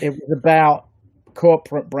 It was about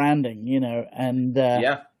corporate branding, and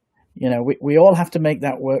we all have to make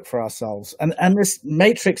that work for ourselves. And this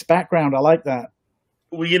Matrix background, I like that.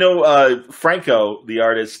 Well, Franco, the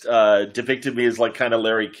artist, depicted me as like kind of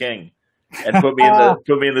Larry King, and put me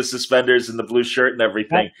in the suspenders and the blue shirt and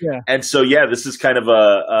everything. And so this is kind of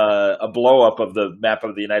a blow up of the map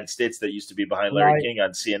of the United States that used to be behind Larry King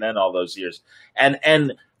on CNN all those years.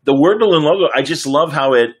 And the Word Balloon logo, I just love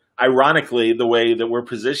how it. Ironically, the way that we're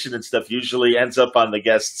positioned and stuff usually ends up on the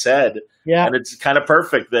guest's head. Yeah. And it's kind of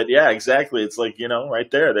perfect that, exactly. It's like,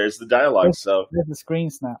 right there. There's the dialogue. There's the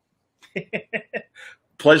screen snap.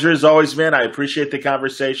 Pleasure as always, man. I appreciate the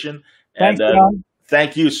conversation. Thanks, John.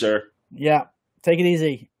 Thank you, sir. Yeah. Take it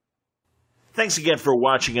easy. Thanks again for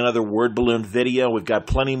watching another Word Balloon video. We've got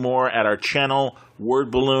plenty more at our channel,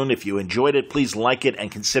 Word Balloon. If you enjoyed it, please like it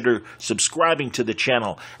and consider subscribing to the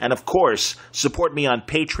channel. And of course, support me on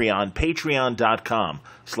Patreon,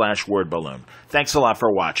 patreon.com/wordballoon. Thanks a lot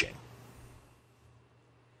for watching.